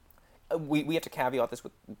 we have to caveat this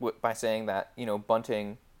by saying that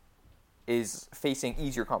Bunting is facing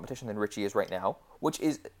easier competition than Ritchie is right now, which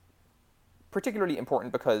is particularly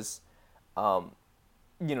important because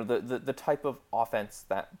the type of offense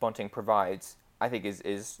that Bunting provides, I think,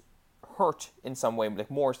 is hurt in some way, like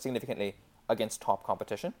more significantly against top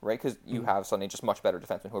competition, right? Because you have suddenly just much better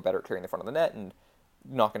defensemen who are better at clearing the front of the net and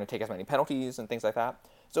not going to take as many penalties and things like that.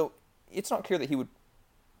 So it's not clear that he would,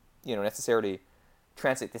 necessarily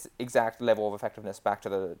translate this exact level of effectiveness back to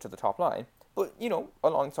the top line. But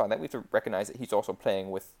alongside that, we have to recognize that he's also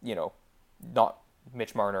playing with not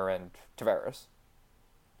Mitch Marner and Tavares.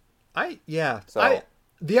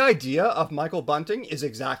 The idea of Michael Bunting is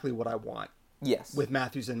exactly what I want. Yes. With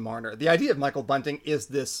Matthews and Marner. The idea of Michael Bunting is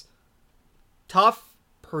this tough,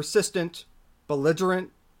 persistent,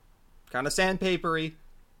 belligerent, kind of sandpapery,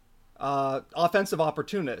 offensive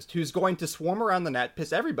opportunist who's going to swarm around the net,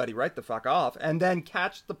 piss everybody right the fuck off, and then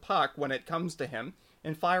catch the puck when it comes to him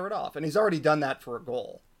and fire it off. And he's already done that for a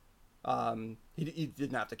goal. He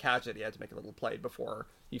didn't have to catch it. He had to make a little play before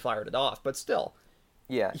he fired it off. But still,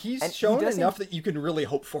 yeah, he's shown enough that you can really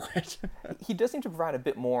hope for it. He does seem to provide a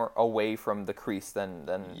bit more away from the crease than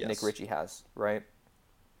Nick Ritchie has, right?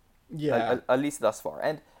 Yeah. At least thus far.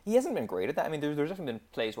 And he hasn't been great at that. I mean, there's definitely been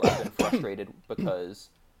plays where I've been frustrated because,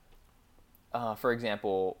 for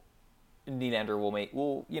example, Nylander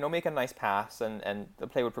will make a nice pass and the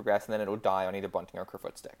play would progress and then it'll die on either Bunting or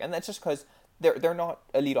Kerfoot's stick. And that's just because they're not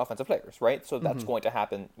elite offensive players, right? So that's going to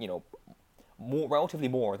happen, relatively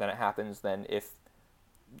more than it happens than if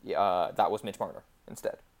that was Mitch Marner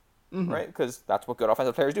instead, right? Because that's what good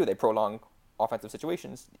offensive players do. They prolong offensive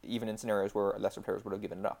situations, even in scenarios where lesser players would have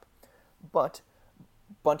given it up. But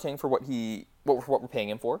Bunting, for what we're paying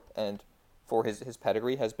him for, and for his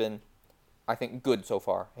pedigree, has been, I think, good so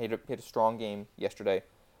far. He had a strong game yesterday.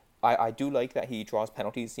 I do like that he draws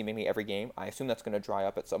penalties seemingly every game. I assume that's going to dry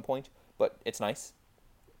up at some point, but it's nice.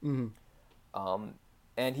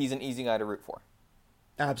 and he's an easy guy to root for.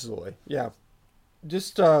 Absolutely. Yeah.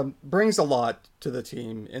 Just brings a lot to the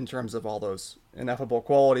team in terms of all those ineffable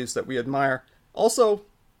qualities that we admire. Also,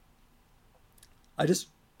 I just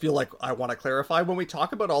feel like I want to clarify when we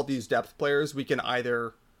talk about all these depth players, we can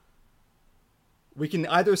either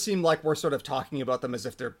seem like we're sort of talking about them as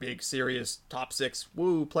if they're big, serious top six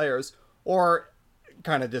woo players, or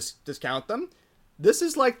kind of discount them. This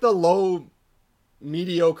is like the low,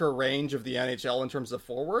 mediocre range of the NHL in terms of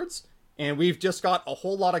forwards, and we've just got a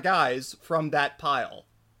whole lot of guys from that pile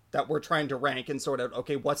that we're trying to rank and sort out,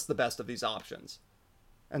 okay, what's the best of these options?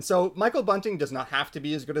 And so Michael Bunting does not have to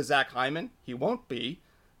be as good as Zach Hyman. He won't be.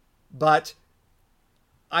 But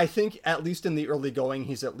I think, at least in the early going,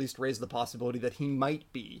 he's at least raised the possibility that he might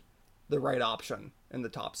be the right option in the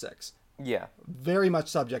top six. Yeah. Very much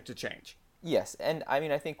subject to change. Yes, and I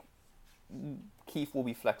mean, I think Keefe will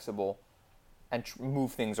be flexible and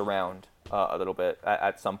move things around a little bit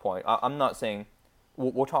at some point. I'm not saying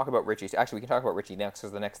we'll talk about Ritchie. Actually, we can talk about Ritchie next,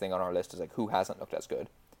 because the next thing on our list is like who hasn't looked as good.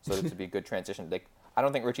 So this would be a good transition. Like, I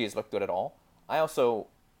don't think Ritchie has looked good at all. I also,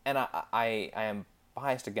 and I am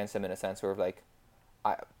biased against him in a sense where like,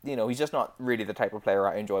 he's just not really the type of player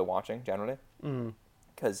I enjoy watching generally,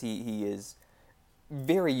 because he is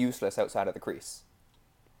very useless outside of the crease.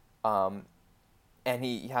 And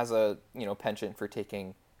he has a penchant for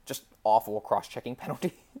taking just awful cross-checking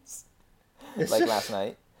penalties, like last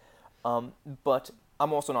night. But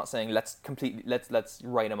I'm also not saying let's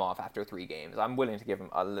write him off after 3 games. I'm willing to give him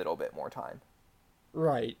a little bit more time.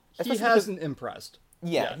 Right. Especially he hasn't impressed.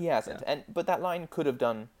 Yeah, he hasn't. Yeah. But that line could have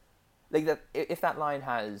done, like that. If that line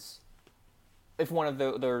has, if one of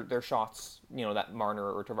their shots, that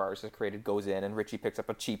Marner or Tavares has created goes in, and Ritchie picks up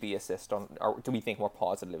a cheapy assist or do we think more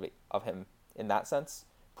positively of him in that sense?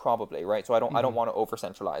 Probably, right? So I don't want to over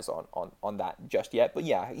centralize on that just yet. But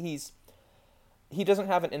yeah, he doesn't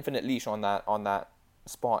have an infinite leash on that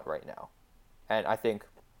spot right now, and I think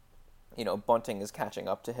Bunting is catching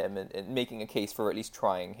up to him and making a case for at least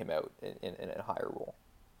trying him out in a higher role.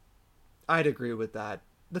 I'd agree with that.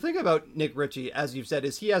 The thing about Nick Ritchie, as you've said,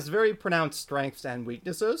 is he has very pronounced strengths and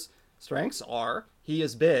weaknesses. Strengths are he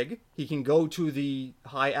is big, he can go to the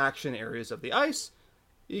high action areas of the ice,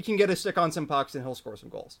 he can get a stick on some pucks, and he'll score some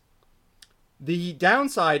goals. The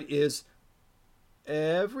downside is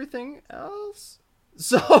everything else.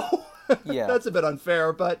 So yeah. That's a bit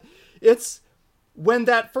unfair, but it's when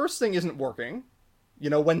that first thing isn't working,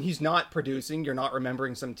 when he's not producing, you're not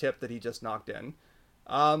remembering some tip that he just knocked in.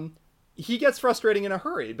 He gets frustrating in a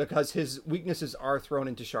hurry because his weaknesses are thrown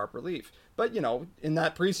into sharp relief. But, in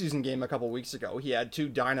that preseason game a couple weeks ago, he had 2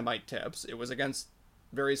 dynamite tips. It was against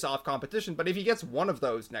very soft competition. But if he gets one of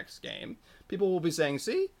those next game, people will be saying,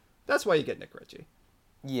 see, that's why you get Nick Ritchie.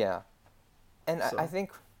 Yeah. And so. I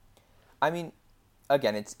think,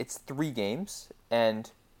 again, it's 3 games,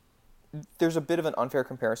 and there's a bit of an unfair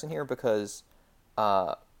comparison here because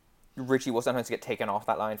Ritchie will sometimes get taken off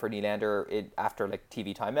that line for Nylander after like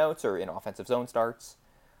TV timeouts or in offensive zone starts.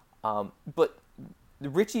 But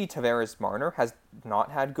Ritchie, Tavares, Marner has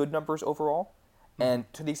not had good numbers overall.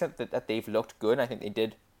 And to the extent that they've looked good, I think they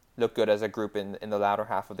did look good as a group in the latter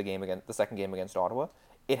half of the second game against Ottawa.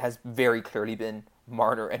 It has very clearly been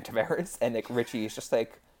Marner and Tavares, and like Ritchie is just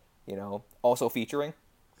like, also featuring.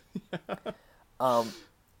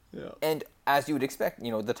 Yeah. And as you would expect,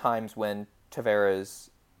 the times when Tavares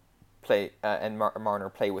play and Marner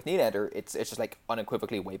play with Nylander, it's just like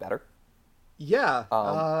unequivocally way better. Yeah.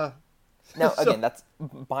 Now again, that's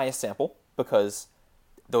bias sample because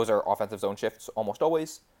those are offensive zone shifts almost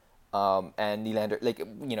always, and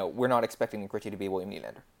Nylander, we're not expecting Ritchie to be William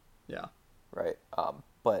Nylander. Yeah. Right.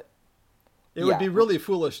 But it would be really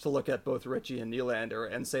foolish to look at both Ritchie and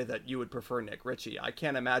Nylander and say that you would prefer Nick Ritchie. I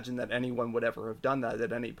can't imagine that anyone would ever have done that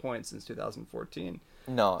at any point since 2014.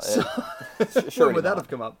 No, sure. When would that have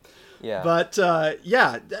come up? Yeah. But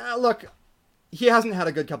look, he hasn't had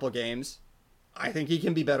a good couple of games. I think he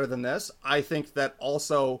can be better than this. I think that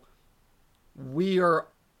also we are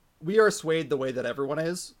swayed the way that everyone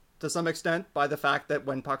is to some extent by the fact that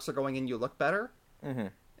when pucks are going in, you look better. Mm-hmm.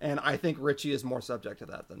 And I think Ritchie is more subject to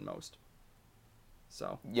that than most.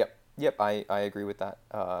 So. Yep. I agree with that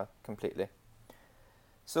completely.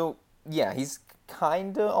 So yeah, he's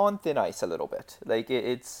kind of on thin ice a little bit. Like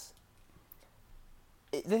it's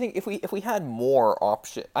the thing. If we had more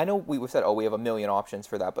options, I know we said we have a million options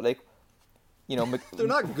for that, but like they're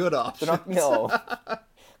not good options. They're not, no,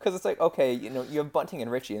 because it's like okay, you have Bunting and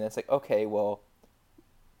Ritchie, and it's like okay, well,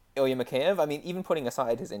 Ilya Mikheyev. I mean, even putting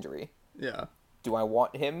aside his injury, yeah. Do I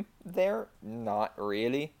want him there? Not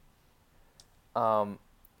really.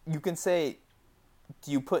 You can say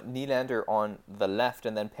do you put Nylander on the left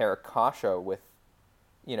and then pair Kasha with,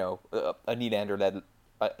 a Nylander led,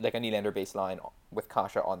 like a Nylander based line with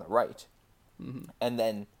Kasha on the right, and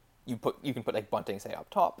then you can put like Bunting say up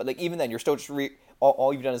top, but like even then you're still just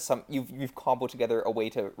all you've done is you've cobbled together a way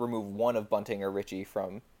to remove one of Bunting or Richie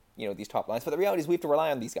from these top lines. But the reality is we have to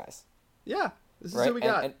rely on these guys. Yeah, this is right? who we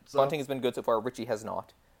got. And Bunting has been good so far. Richie has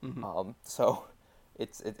not. So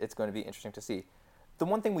it's going to be interesting to see. The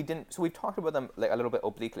one thing we didn't, so we've talked about them like a little bit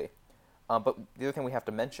obliquely, but the other thing we have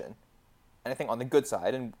to mention, and I think on the good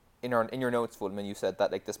side, and in your notes, Fulman, you said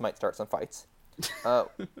that like this might start some fights.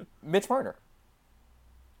 Mitch Marner.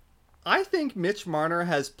 I think Mitch Marner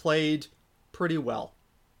has played pretty well.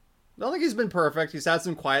 I don't think he's been perfect. He's had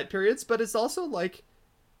some quiet periods, but it's also like,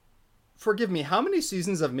 forgive me, how many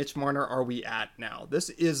seasons of Mitch Marner are we at now? This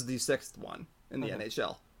is the 6th one in the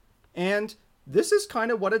NHL. And this is kind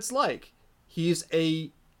of what it's like. He's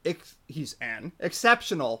an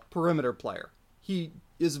exceptional perimeter player. He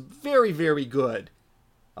is very, very good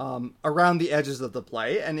around the edges of the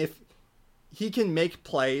play. And if he can make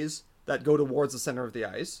plays that go towards the center of the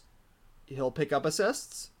ice, he'll pick up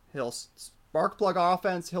assists, he'll spark plug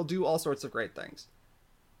offense, he'll do all sorts of great things.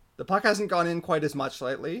 The puck hasn't gone in quite as much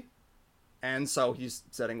lately, and so he's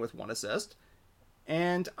sitting with 1 assist.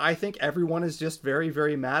 And I think everyone is just very,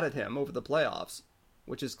 very mad at him over the playoffs,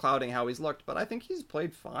 which is clouding how he's looked, but I think he's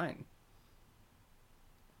played fine.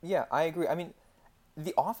 Yeah, I agree. I mean,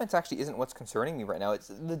 the offense actually isn't what's concerning me right now. It's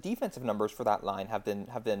the defensive numbers for that line have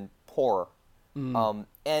been poor. And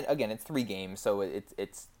again, it's 3 games, so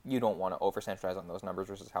it's you don't want to over centralize on those numbers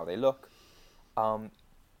versus how they look.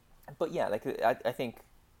 But yeah, like I think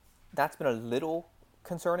that's been a little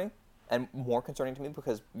concerning and more concerning to me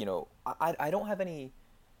because I don't have any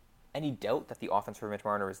doubt that the offense for Mitch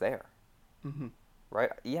Marner is there. Right?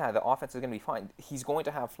 Yeah, the offense is going to be fine. He's going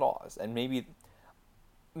to have flaws, and maybe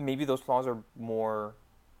those flaws are more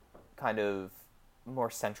kind of more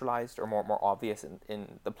centralized or more obvious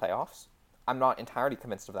in the playoffs. I'm not entirely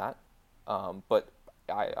convinced of that, but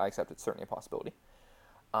I accept it's certainly a possibility.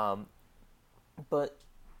 But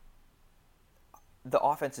the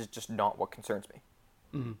offense is just not what concerns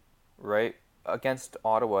me. Right? Against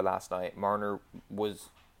Ottawa last night, Marner was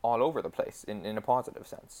all over the place in a positive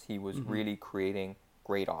sense. He was really creating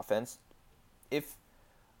great offense. If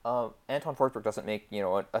Anton Forsberg doesn't make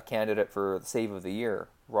a candidate for the save of the year,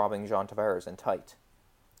 robbing Jean Tavares in tight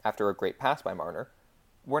after a great pass by Marner,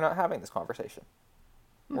 we're not having this conversation.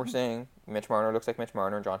 We're saying Mitch Marner looks like Mitch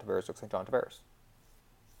Marner and John Tavares looks like John Tavares.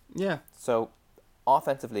 Yeah. So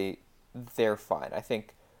offensively, they're fine. I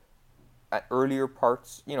think at earlier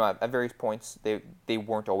parts, at various points, they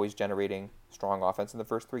weren't always generating strong offense in the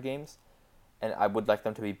first 3 games, and I would like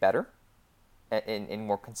them to be better in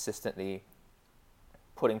more consistently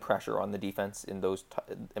putting pressure on the defense in those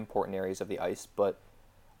important areas of the ice, but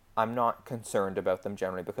I'm not concerned about them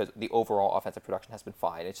generally because the overall offensive production has been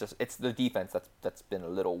fine. It's the defense that's been a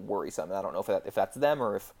little worrisome. I don't know if that's them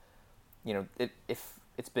or if if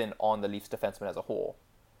it's been on the Leafs defensemen as a whole.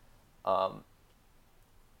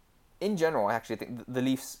 In general, I actually think the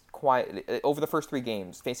Leafs quietly over the first 3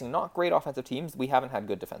 games, facing not great offensive teams, we haven't had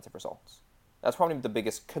good defensive results. That's probably the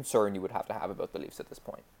biggest concern you would have to have about the Leafs at this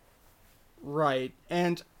point. Right,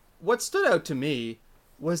 and what stood out to me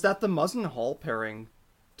was that the Muzzin-Hall pairing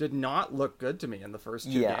did not look good to me in the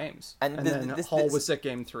first 2 games. And then Hall was sick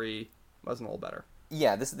game 3, Muzzin-Hall better.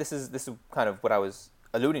 Yeah, this is kind of what I was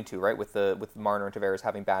alluding to, right? With Marner and Tavares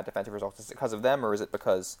having bad defensive results. Is it because of them, or is it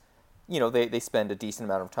because they spend a decent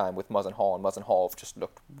amount of time with Muzzin-Hall, and Muzzin-Hall just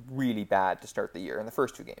looked really bad to start the year in the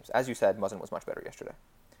first 2 games. As you said, Muzzin was much better yesterday.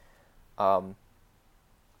 But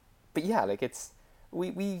yeah, like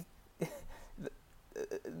we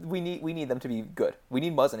need them to be good. We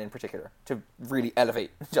need Muzzin in particular to really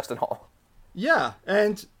elevate Justin Hall. Yeah,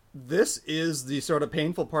 and this is the sort of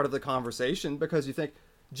painful part of the conversation because you think,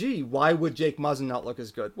 gee, why would Jake Muzzin not look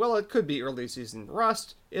as good? Well, it could be early season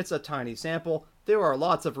rust. It's a tiny sample. There are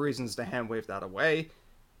lots of reasons to hand-wave that away.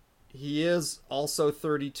 He is also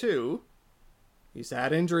 32. He's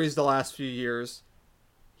had injuries the last few years.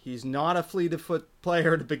 He's not a fleet-of-foot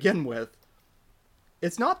player to begin with.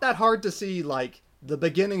 It's not that hard to see, like, the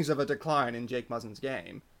beginnings of a decline in Jake Muzzin's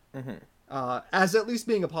game. As at least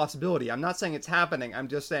being a possibility. I'm not saying it's happening. I'm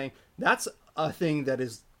just saying that's a thing that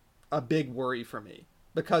is a big worry for me.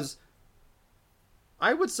 Because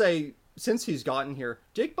I would say, since he's gotten here,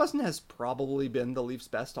 Jake Muzzin has probably been the Leafs'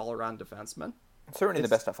 best all-around defenseman. Certainly the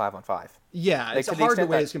best at 5-on-5. Yeah, like, it's hard to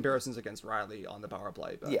weigh his comparisons against Riley on the power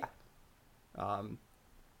play. But, yeah.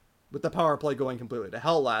 With the power play going completely to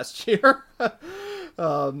hell last year,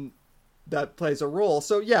 that plays a role.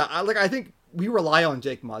 So yeah, I think we rely on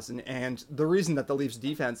Jake Muzzin, and the reason that the Leafs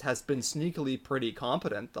defense has been sneakily pretty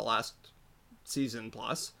competent the last season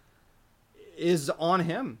plus is on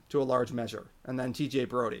him to a large measure. And then TJ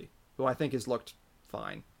Brody, who I think has looked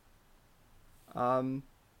fine.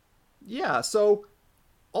 Yeah, so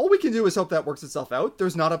all we can do is hope that works itself out.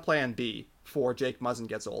 There's not a plan B for Jake Muzzin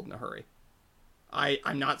gets old in a hurry.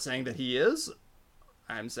 I'm not saying that he is.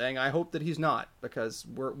 I'm saying I hope that he's not, because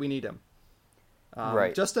we need him.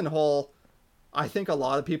 Right. Justin Holl, I think a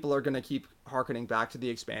lot of people are going to keep harkening back to the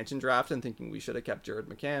expansion draft and thinking we should have kept Jared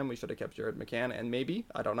McCann, and maybe,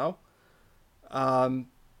 I don't know.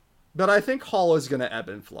 But I think Holl is going to ebb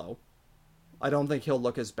and flow. I don't think he'll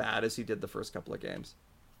look as bad as he did the first couple of games.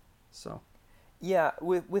 So, yeah,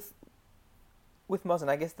 with Muzzin,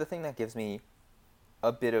 I guess the thing that gives me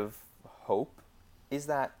a bit of hope is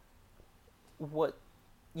that the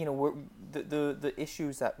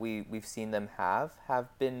issues that we've seen them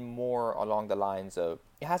have been more along the lines of,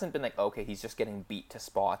 it hasn't been like, okay, he's just getting beat to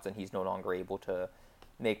spots and he's no longer able to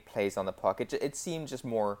make plays on the puck. It seemed just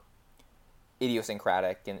more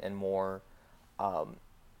idiosyncratic and more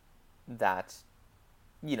that,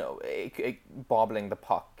 bobbling the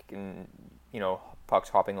puck and, pucks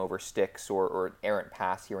hopping over sticks or an errant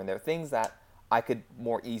pass here and there, things that I could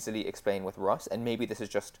more easily explain with Russ, and maybe this is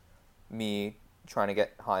just me trying to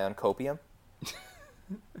get high on copium,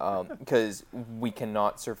 because we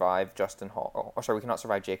cannot survive we cannot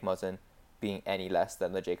survive Jake Muzzin being any less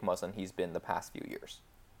than the Jake Muzzin he's been the past few years.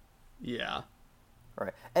 Yeah.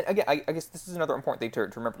 Right. And again, I guess this is another important thing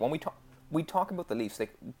to remember. When we talk about the Leafs,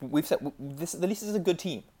 like we've said, the Leafs is a good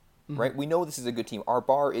team, right? We know this is a good team. Our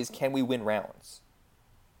bar is, can we win rounds?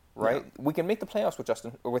 Right? Yeah. We can make the playoffs with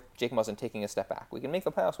Jake Muzzin taking a step back. We can make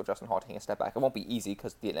the playoffs with Justin Holl taking a step back. It won't be easy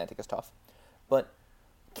because the Atlantic is tough. But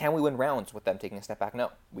can we win rounds with them taking a step back?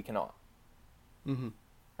 No, we cannot. Mm-hmm.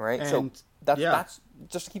 Right? And so that's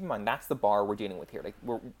just to keep in mind, that's the bar we're dealing with here. Like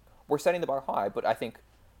we're setting the bar high, but I think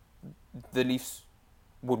the Leafs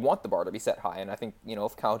would want the bar to be set high. And I think,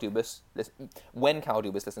 if when Kyle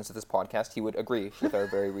Dubas listens to this podcast, he would agree with our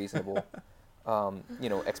very reasonable,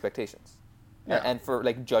 expectations. Yeah. And for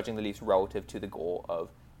judging the Leafs relative to the goal of,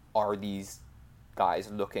 are these guys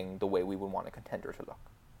looking the way we would want a contender to look?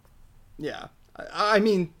 Yeah. I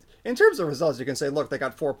mean, in terms of results, you can say, look, they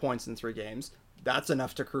got 4 points in 3 games. That's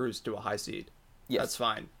enough to cruise to a high seed. Yes. That's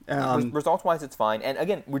fine. Results-wise, it's fine. And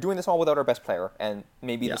again, we're doing this all without our best player and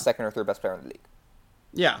maybe the second or third best player in the league.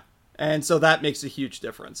 Yeah. And so that makes a huge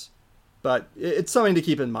difference. But it's something to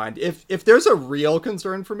keep in mind. If there's a real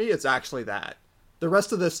concern for me, it's actually that. The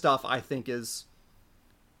rest of this stuff, I think, is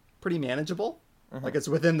pretty manageable. Mm-hmm. It's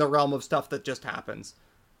within the realm of stuff that just happens.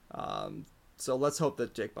 So let's hope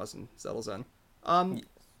that Jake Muzzin settles in. Yes.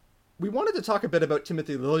 We wanted to talk a bit about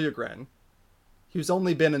Timothy Liljegren, who's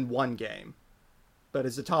only been in 1 game, but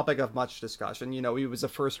is a topic of much discussion. He was a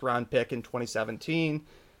first-round pick in 2017,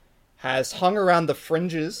 has hung around the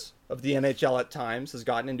fringes of the NHL at times, has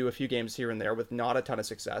gotten into a few games here and there with not a ton of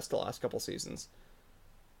success the last couple seasons.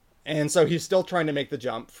 And so he's still trying to make the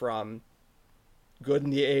jump from good in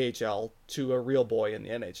the AHL to a real boy in the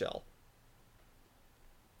NHL.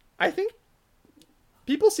 I think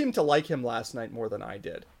people seemed to like him last night more than I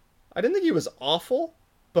did. I didn't think he was awful,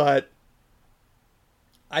 but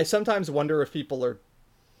I sometimes wonder if people are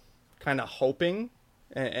kind of hoping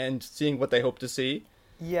and seeing what they hope to see.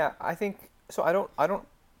 Yeah, I think so. I don't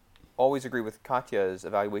always agree with Katya's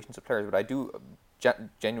evaluations of players, but I do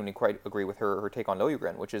genuinely quite agree with her take on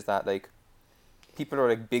Liljegren, which is that people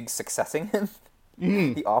are big successing him,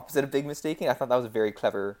 the opposite of big mistaking. I thought that was a very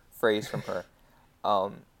clever phrase from her.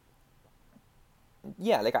 I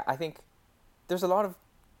think there's a lot of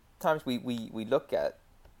times we look at,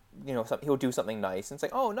 he'll do something nice and it's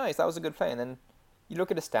like, oh, nice, that was a good play. And then you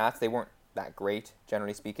look at his stats, they weren't that great,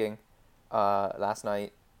 generally speaking. Last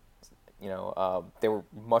night, they were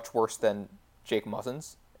much worse than Jake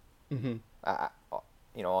Muzzin's, on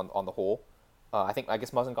the whole. I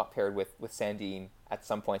guess Muzzin got paired with Sandin at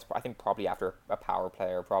some points, I think probably after a power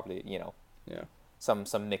play or probably,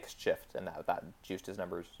 some mixed shift, and that juiced his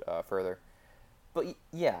numbers further. But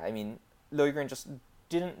yeah, I mean, Liljegren just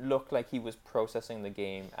didn't look like he was processing the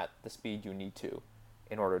game at the speed you need to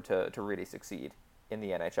in order to really succeed in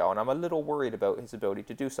the NHL, and I'm a little worried about his ability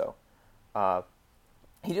to do so.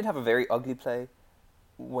 He did have a very ugly play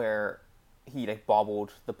where he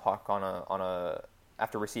bobbled the puck on a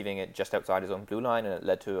after receiving it just outside his own blue line, and it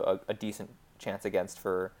led to a decent chance against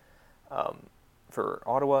for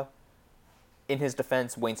Ottawa. In his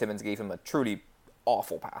defense, Wayne Simmons gave him a truly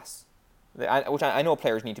awful pass, which I know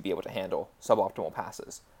players need to be able to handle suboptimal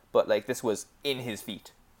passes, but this was in his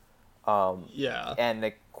feet. Yeah. and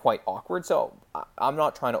like quite awkward. So I'm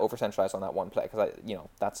not trying to over centralize on that one play because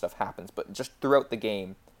that stuff happens. But just throughout the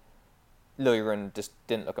game, Liljegren just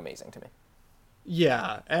didn't look amazing to me.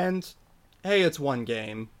 Yeah, and hey, it's one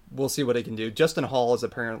game. We'll see what he can do. Justin Hall is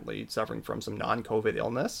apparently suffering from some non-COVID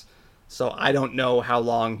illness, so I don't know how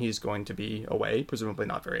long he's going to be away. Presumably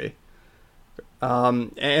not very.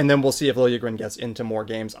 And then we'll see if Liljegren gets into more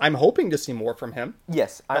games. I'm hoping to see more from him.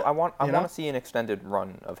 Yes, I want to see an extended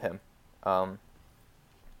run of him,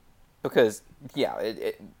 because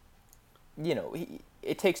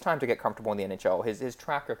it takes time to get comfortable in the NHL. His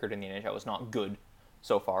track record in the NHL is not good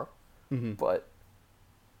so far, but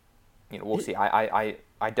we'll see.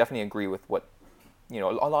 I definitely agree with what a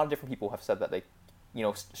lot of different people have said, that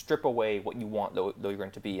strip away what you want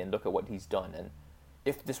Liljegren to be and look at what he's done. And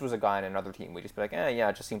if this was a guy in another team, we'd just be like,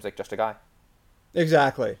 it just seems like just a guy.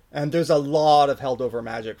 Exactly. And there's a lot of held over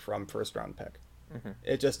magic from first round pick.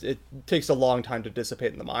 It takes a long time to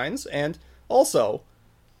dissipate in the minds. And also,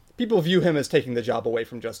 people view him as taking the job away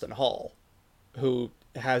from Justin Hall, who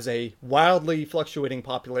has a wildly fluctuating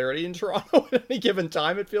popularity in Toronto at any given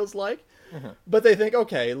time, it feels like. But they think,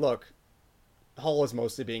 okay, look, Hall is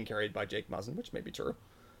mostly being carried by Jake Muzzin, which may be true.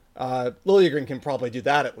 Liljegren can probably do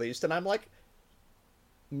that at least. And I'm like,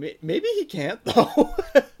 maybe he can't, though.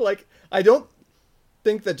 I don't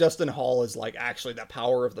think that Justin Hall is actually the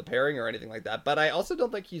power of the pairing or anything like that, but I also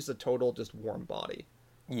don't think he's a total just warm body.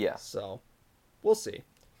 Yeah. So we'll see.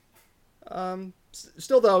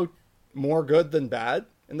 Still though, more good than bad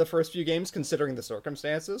in the first few games considering the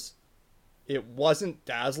circumstances. It wasn't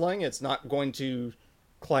dazzling. It's not going to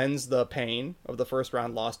cleanse the pain of the first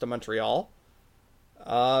round loss to Montreal.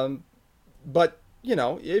 But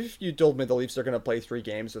if you told me the Leafs are going to play 3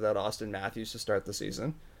 games without Austin Matthews to start the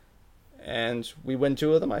season, and we win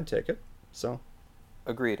 2 of them, I'd take it. So,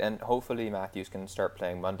 agreed. And hopefully Matthews can start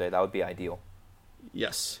playing Monday. That would be ideal.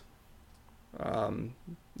 Yes.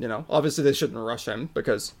 Obviously they shouldn't rush him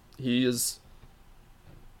because he is,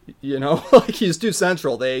 he's too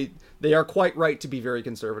central. They are quite right to be very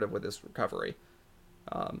conservative with his recovery,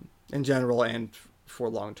 in general and for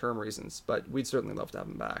long-term reasons. But we'd certainly love to have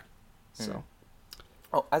him back. So.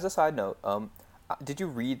 Oh, as a side note, did you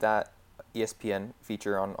read that ESPN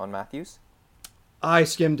feature on Matthews? I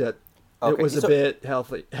skimmed it. Okay. It was a bit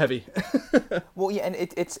heavy. Well, yeah, and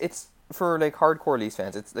it's for hardcore Leafs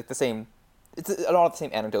fans. It's the same. It's a lot of the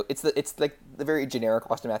same anecdote. It's the very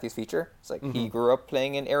generic Austin Matthews feature. It's he grew up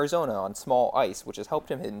playing in Arizona on small ice, which has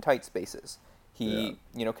helped him in tight spaces. He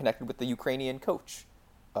connected with the Ukrainian coach,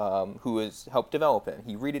 who has helped develop him.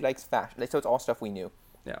 He really likes fashion. So it's all stuff we knew.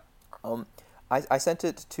 Yeah. I sent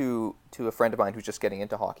it to a friend of mine who's just getting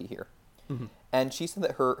into hockey here, and she said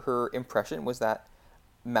that her impression was that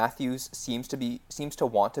Matthews seems to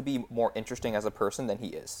want to be more interesting as a person than he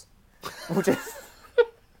is, which is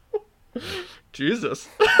Jesus,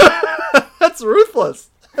 that's ruthless.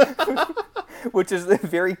 Which is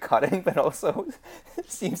very cutting, but also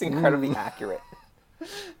seems incredibly accurate.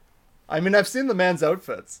 I mean, I've seen the man's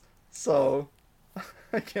outfits, so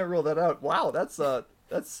I can't rule that out. Wow, that's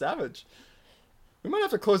savage. We might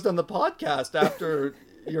have to close down the podcast after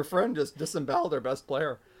your friend just disemboweled our best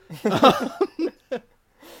player.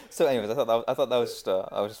 So, anyways, I thought that was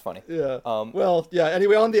just funny. Yeah.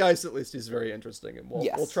 Anyway, on the ice, at least, he's very interesting, and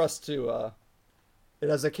we'll trust to. It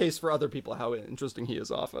has a case for other people how interesting he is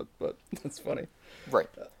off it, but that's funny. Right.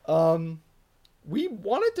 We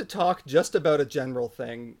wanted to talk just about a general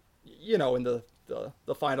thing, in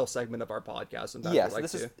the final segment of our podcast. And yes,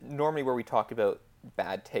 this is normally where we talk about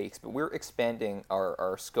bad takes, but we're expanding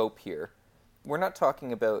our scope here. We're not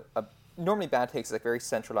talking about normally bad takes is very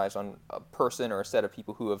centralized on a person or a set of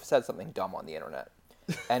people who have said something dumb on the internet,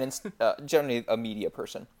 and generally a media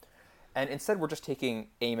person. And instead, we're just taking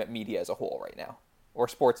aim at media as a whole right now, or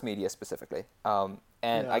sports media specifically.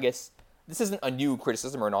 I guess this isn't a new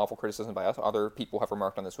criticism or a novel criticism by us. Other people have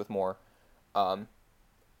remarked on this with more,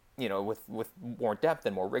 with more depth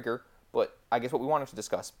and more rigor. But I guess what we wanted to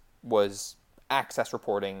discuss was access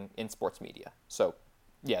reporting in sports media. So,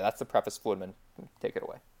 yeah, that's the preface. Floodman, take it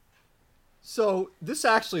away. So this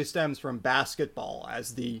actually stems from basketball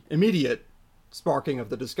as the immediate sparking of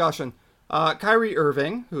the discussion. Kyrie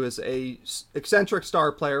Irving, who is a eccentric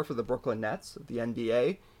star player for the Brooklyn Nets of the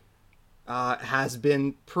NBA, has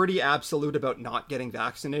been pretty absolute about not getting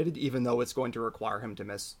vaccinated, even though it's going to require him to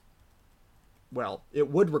miss. Well, it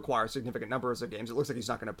would require significant numbers of games. It looks like he's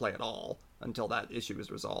not going to play at all until that issue is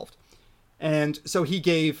resolved. And so he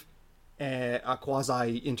gave a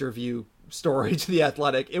quasi-interview story to The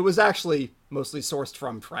Athletic. It was actually mostly sourced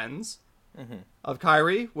from friends of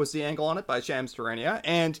Kyrie, was the angle on it, by Shams Charania.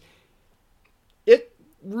 And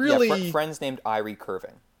really... Yeah, friends named Irie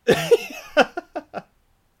Curving.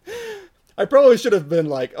 I probably should have been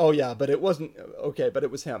like, oh yeah, but it wasn't okay, but it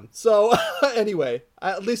was him. So anyway,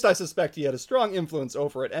 at least I suspect he had a strong influence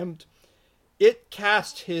over it, and it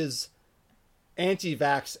cast his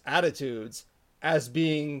anti-vax attitudes as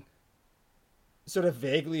being sort of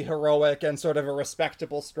vaguely heroic and sort of a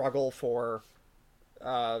respectable struggle for,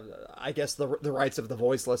 I guess, the rights of the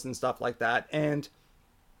voiceless and stuff like that. And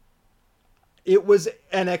it was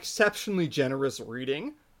an exceptionally generous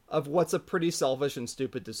reading of what's a pretty selfish and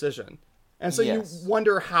stupid decision. And so you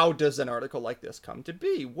wonder, how does an article like this come to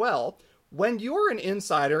be? Well, when you're an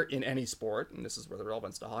insider in any sport, and this is where the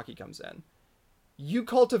relevance to hockey comes in, you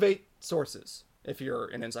cultivate sources. If you're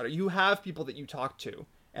an insider, you have people that you talk to,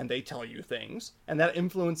 and they tell you things, and that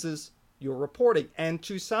influences your reporting. And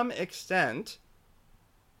to some extent,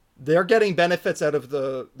 they're getting benefits out of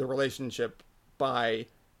the relationship by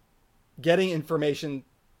getting information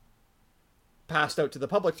passed out to the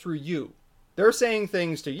public through you. They're saying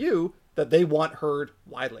things to you that they want heard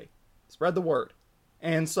widely. Spread the word.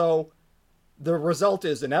 And so the result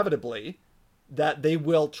is inevitably that they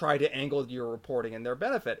will try to angle your reporting in their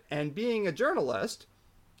benefit. And being a journalist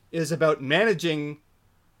is about managing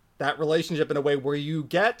that relationship in a way where you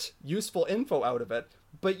get useful info out of it,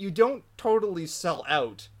 but you don't totally sell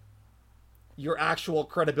out your actual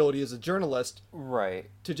credibility as a journalist, right,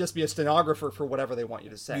 to just be a stenographer for whatever they want you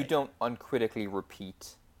to say. You don't uncritically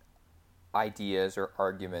repeat ideas or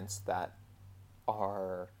arguments that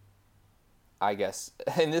are, I guess,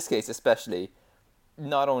 in this case especially,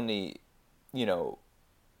 not only,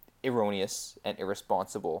 erroneous and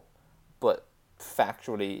irresponsible, but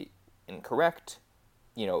factually incorrect,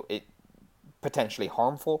 it potentially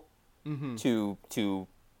harmful to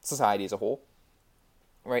society as a whole.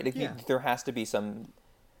 Right? Like, there has to be some...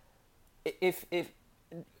 If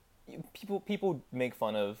people make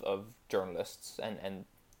fun of journalists and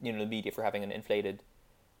the media for having an inflated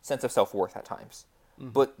sense of self-worth at times.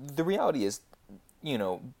 But the reality is,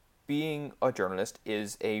 being a journalist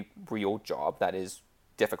is a real job that is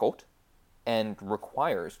difficult and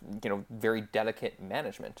requires, very delicate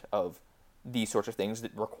management of these sorts of things.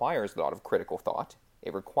 That requires a lot of critical thought.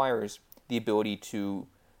 It requires the ability to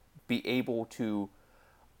be able to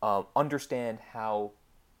understand the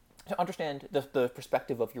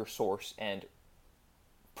perspective of your source and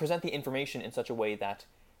present the information in such a way that,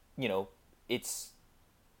 the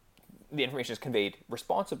information is conveyed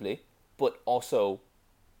responsibly, but also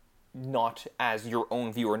not as your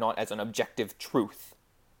own view or not as an objective truth,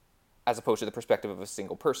 as opposed to the perspective of a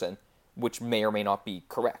single person, which may or may not be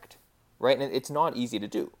correct, right? And it's not easy to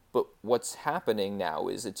do. But what's happening now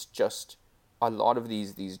is it's just a lot of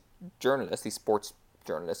these journalists, these sports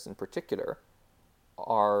journalists in particular,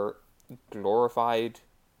 are glorified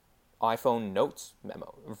iPhone notes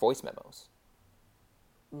voice memos.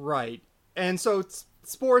 Right. And so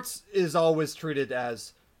sports is always treated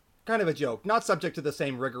as kind of a joke, not subject to the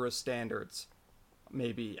same rigorous standards,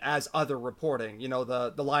 maybe, as other reporting.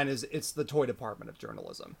 The line is, it's the toy department of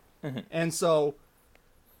journalism. And so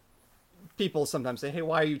people sometimes say, hey,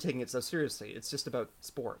 why are you taking it so seriously? It's just about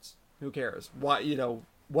sports. Who cares? Why,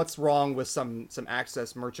 what's wrong with some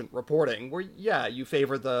access merchant reporting where, you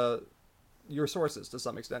favor your sources to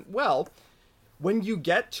some extent? Well, when you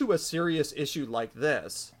get to a serious issue like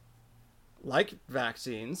this, like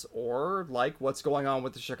vaccines, or like what's going on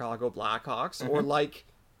with the Chicago Blackhawks, or like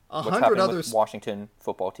 100 other Washington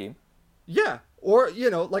football team. Yeah, or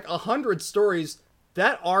like 100 stories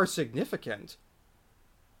that are significant,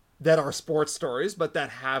 that are sports stories, but that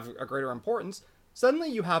have a greater importance. Suddenly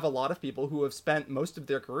you have a lot of people who have spent most of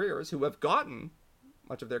their careers, who have gotten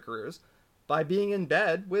much of their careers, by being in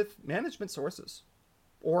bed with management sources.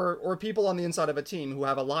 Or people on the inside of a team who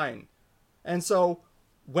have a line. And so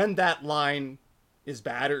when that line is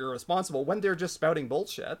bad or irresponsible, when they're just spouting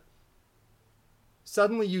bullshit,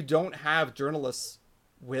 suddenly you don't have journalists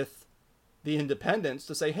with the independence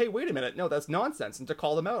to say, hey, wait a minute, no, that's nonsense, and to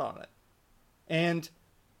call them out on it. And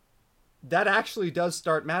that actually does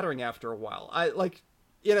start mattering after a while.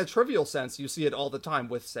 In a trivial sense, you see it all the time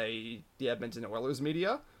with, say, the Edmonton Oilers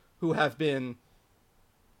media, who have been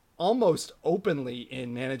almost openly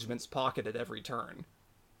in management's pocket at every turn.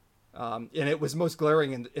 And it was most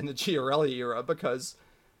glaring in the Chiarelli era, because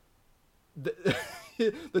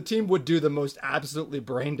the team would do the most absolutely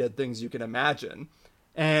brain-dead things you can imagine.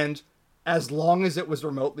 And as long as it was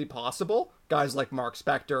remotely possible, guys like Mark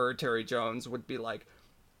Spector or Terry Jones would be like,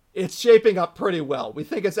 it's shaping up pretty well. We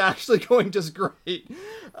think it's actually going just great.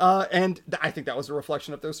 And I think that was a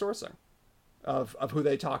reflection of their sourcing, of who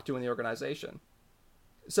they talked to in the organization.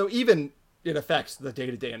 So even it affects the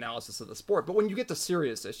day-to-day analysis of the sport. But when you get to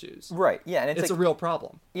serious issues, Right. Yeah, and it's like, a real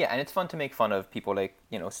problem. yeah, and it's fun to make fun of people like,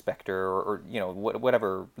 Spectre, or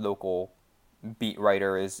whatever local beat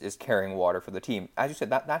writer is carrying water for the team. As you said,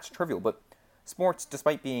 that's trivial, but sports,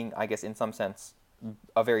 despite being, I guess, in some sense,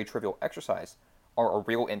 a very trivial exercise, are a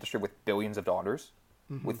real industry with billions of dollars,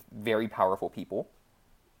 with very powerful people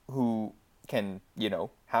who can,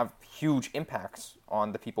 have huge impacts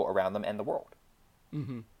on the people around them and the world.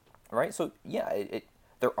 Right? So, yeah,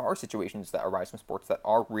 there are situations that arise from sports that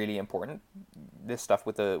are really important. This stuff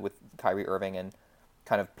with Kyrie Irving and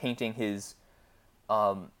kind of painting his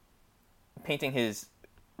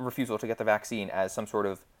refusal to get the vaccine as some sort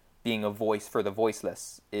of being a voice for the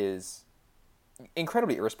voiceless is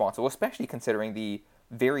incredibly irresponsible, especially considering the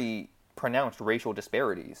very pronounced racial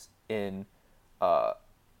disparities in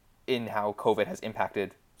how COVID has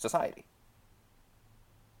impacted society.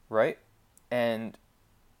 Right? And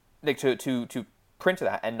like to print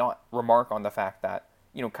that and not remark on the fact that,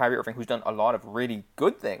 Kyrie Irving, who's done a lot of really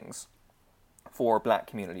good things for black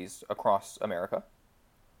communities across America,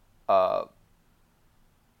 to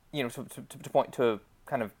point to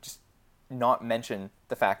kind of just not mention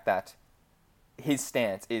the fact that his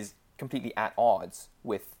stance is completely at odds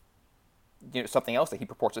with something else that he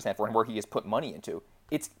purports to stand for and where he has put money into.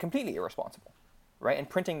 It's completely irresponsible, right? And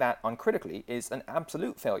printing that uncritically is an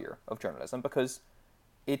absolute failure of journalism, because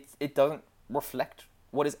it doesn't reflect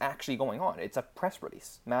what is actually going on. It's a press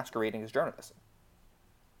release masquerading as journalism.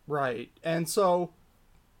 Right. And so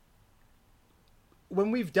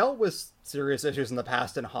when we've dealt with serious issues in the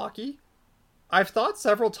past in hockey, I've thought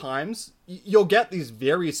several times you'll get these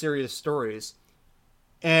very serious stories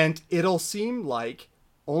and it'll seem like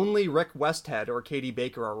only Rick Westhead or Katie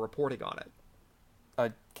Baker are reporting on it.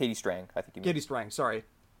 Katie Strang, I think you mean. Katie Strang, sorry.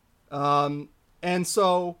 And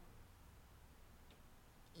so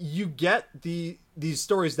you get these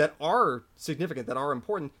stories that are significant, that are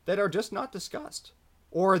important, that are just not discussed,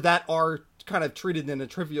 or that are kind of treated in a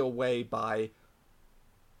trivial way by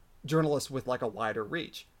journalists with like a wider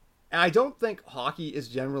reach. And I don't think hockey is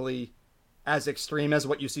generally as extreme as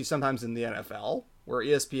what you see sometimes in the NFL, where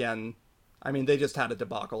ESPN, I mean, they just had a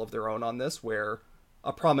debacle of their own on this, where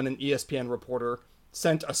a prominent ESPN reporter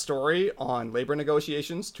sent a story on labor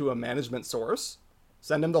negotiations to a management source,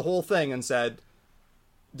 sent him the whole thing and said,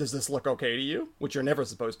 does this look okay to you? Which you're never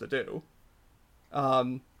supposed to do.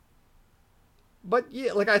 But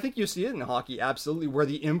yeah, like I think you see it in hockey, absolutely, where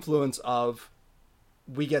the influence of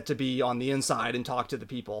we get to be on the inside and talk to the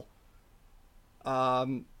people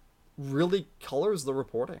really colors the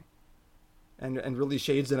reporting and really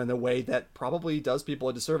shades it in a way that probably does people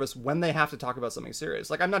a disservice when they have to talk about something serious.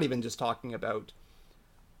 Like, I'm not even just talking about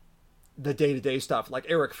the day-to-day stuff, like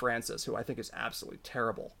Eric Francis, who I think is absolutely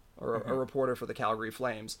terrible, or a reporter for the Calgary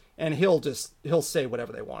Flames, and he'll say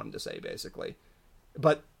whatever they want him to say, basically.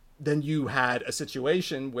 But then you had a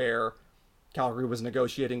situation where Calgary was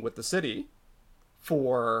negotiating with the city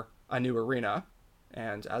for a new arena,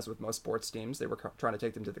 and as with most sports teams, they were trying to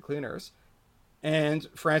take them to the cleaners, and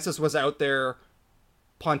Francis was out there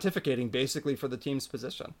pontificating basically for the team's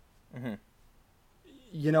position.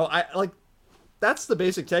 I like, that's the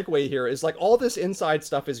basic takeaway here, is like all this inside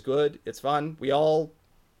stuff is good, it's fun, we all,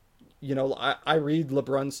 I read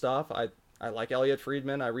LeBrun stuff, I like Elliot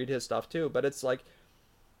Friedman, I read his stuff too, but it's like,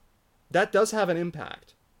 that does have an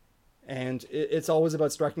impact. And it's always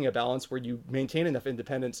about striking a balance where you maintain enough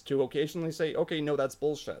independence to occasionally say, okay, no, that's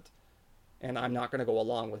bullshit, and I'm not going to go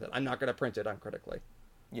along with it. I'm not going to print it uncritically.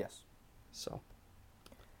 Yes. So.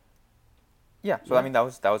 Yeah. So, I mean, that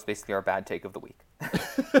was basically our bad take of the week.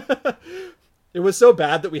 It was so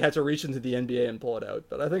bad that we had to reach into the NBA and pull it out,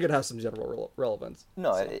 but I think it has some general relevance.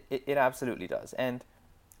 No, so. it absolutely does. And,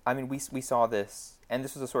 I mean, we saw this, and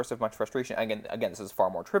this was a source of much frustration. Again, this is far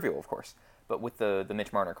more trivial, of course, but with the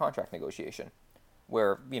Mitch Marner contract negotiation,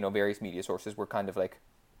 where, various media sources were kind of like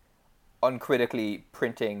uncritically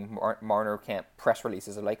printing Marner camp press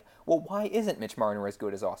releases of like, well, why isn't Mitch Marner as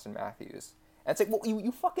good as Austin Matthews? And it's like, well,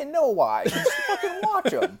 you fucking know why. You just fucking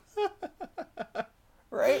watch him.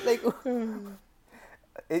 Right? Like,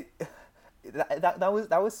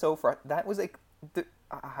 that was so that was like,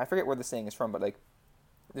 I forget where the saying is from, but like,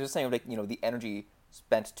 there's a saying of like, the energy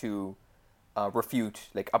spent to refute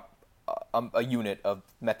like a unit of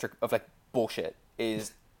metric of like bullshit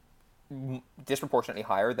is disproportionately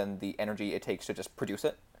higher than the energy it takes to just produce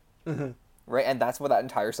it. Right? And that's what that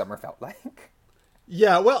entire summer felt like.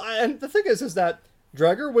 Yeah, well, and the thing is that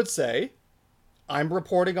Dreger would say, I'm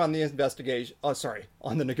reporting on the investigation,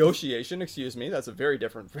 on the negotiation, excuse me, that's a very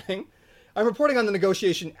different thing. I'm reporting on the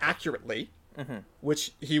negotiation accurately,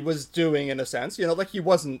 which he was doing in a sense, like he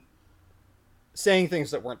wasn't saying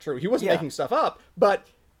things that weren't true. He wasn't Yeah. making stuff up, but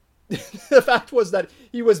the fact was that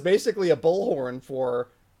he was basically a bullhorn for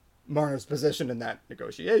Marner's position in that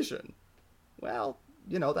negotiation. Well,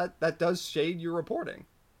 that does shade your reporting.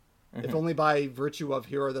 If only by virtue of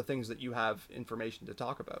here are the things that you have information to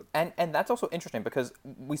talk about. And that's also interesting because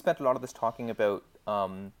we spent a lot of this talking about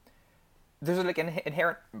there's like an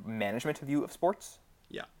inherent management view of sports,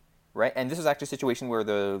 Yeah. right? And this is actually a situation where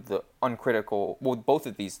the uncritical, well, both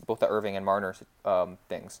the Irving and Marner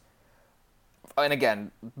things, and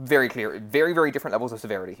again, very clear, very, very different levels of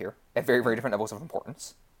severity here, at very, very different levels of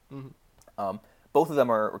importance. Both of them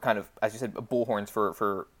are kind of, as you said, bullhorns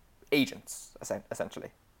for agents,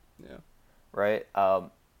 essentially. Yeah. Right?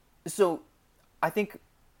 So I think,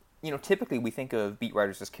 typically we think of beat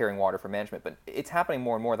writers as carrying water for management, but it's happening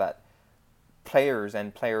more and more that players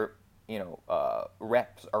and player,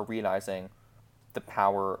 reps are realizing the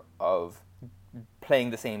power of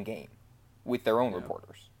playing the same game with their own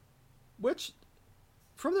reporters. Which,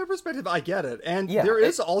 from their perspective, I get it. And Yeah, there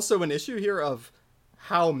is also an issue here of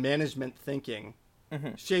how management thinking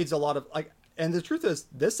shades a lot of, and the truth is,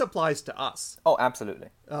 this applies to us. Oh, absolutely.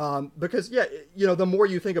 Because, the more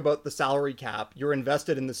you think about the salary cap, you're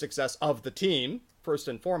invested in the success of the team, first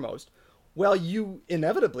and foremost. Well, you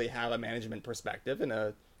inevitably have a management perspective in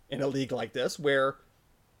a league like this, where,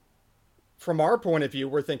 from our point of view,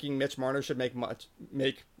 we're thinking Mitch Marner should make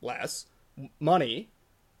less money,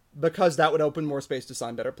 because that would open more space to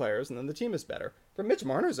sign better players, and then the team is better. From Mitch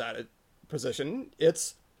Marner's position,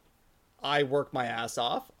 it's, I work my ass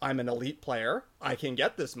off, I'm an elite player, I can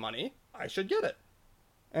get this money, I should get it.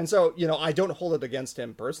 And so, I don't hold it against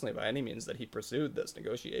him personally by any means that he pursued this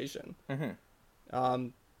negotiation.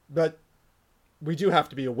 But we do have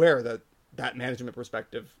to be aware that that management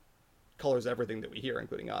perspective colors everything that we hear,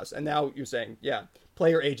 including us. And now you're saying,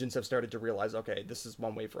 player agents have started to realize, okay, this is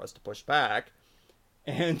one way for us to push back.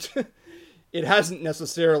 And it hasn't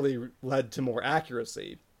necessarily led to more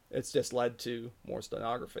accuracy. It's just led to more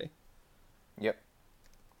stenography. Yep.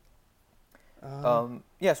 So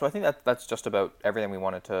I think that's just about everything we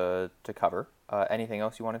wanted to cover. Anything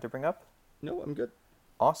else you wanted to bring up? No, I'm good.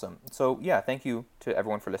 Awesome. So thank you to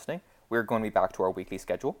everyone for listening. We're going to be back to our weekly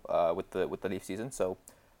schedule with the Leaf season, so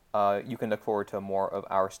you can look forward to more of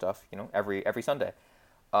our stuff, every Sunday.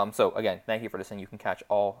 So again, thank you for listening. You can catch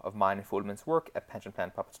all of mine and Fullman's work at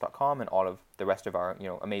pensionplanpuppets.com and all of the rest of our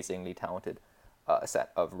amazingly talented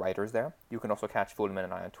set of writers there. You can also catch Fullman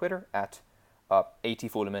and I on Twitter at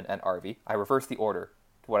ATFullman and RV. I reverse the order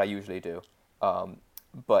to what I usually do,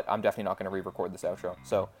 but I'm definitely not going to re-record this outro.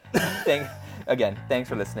 So thanks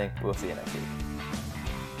for listening. We'll see you next week.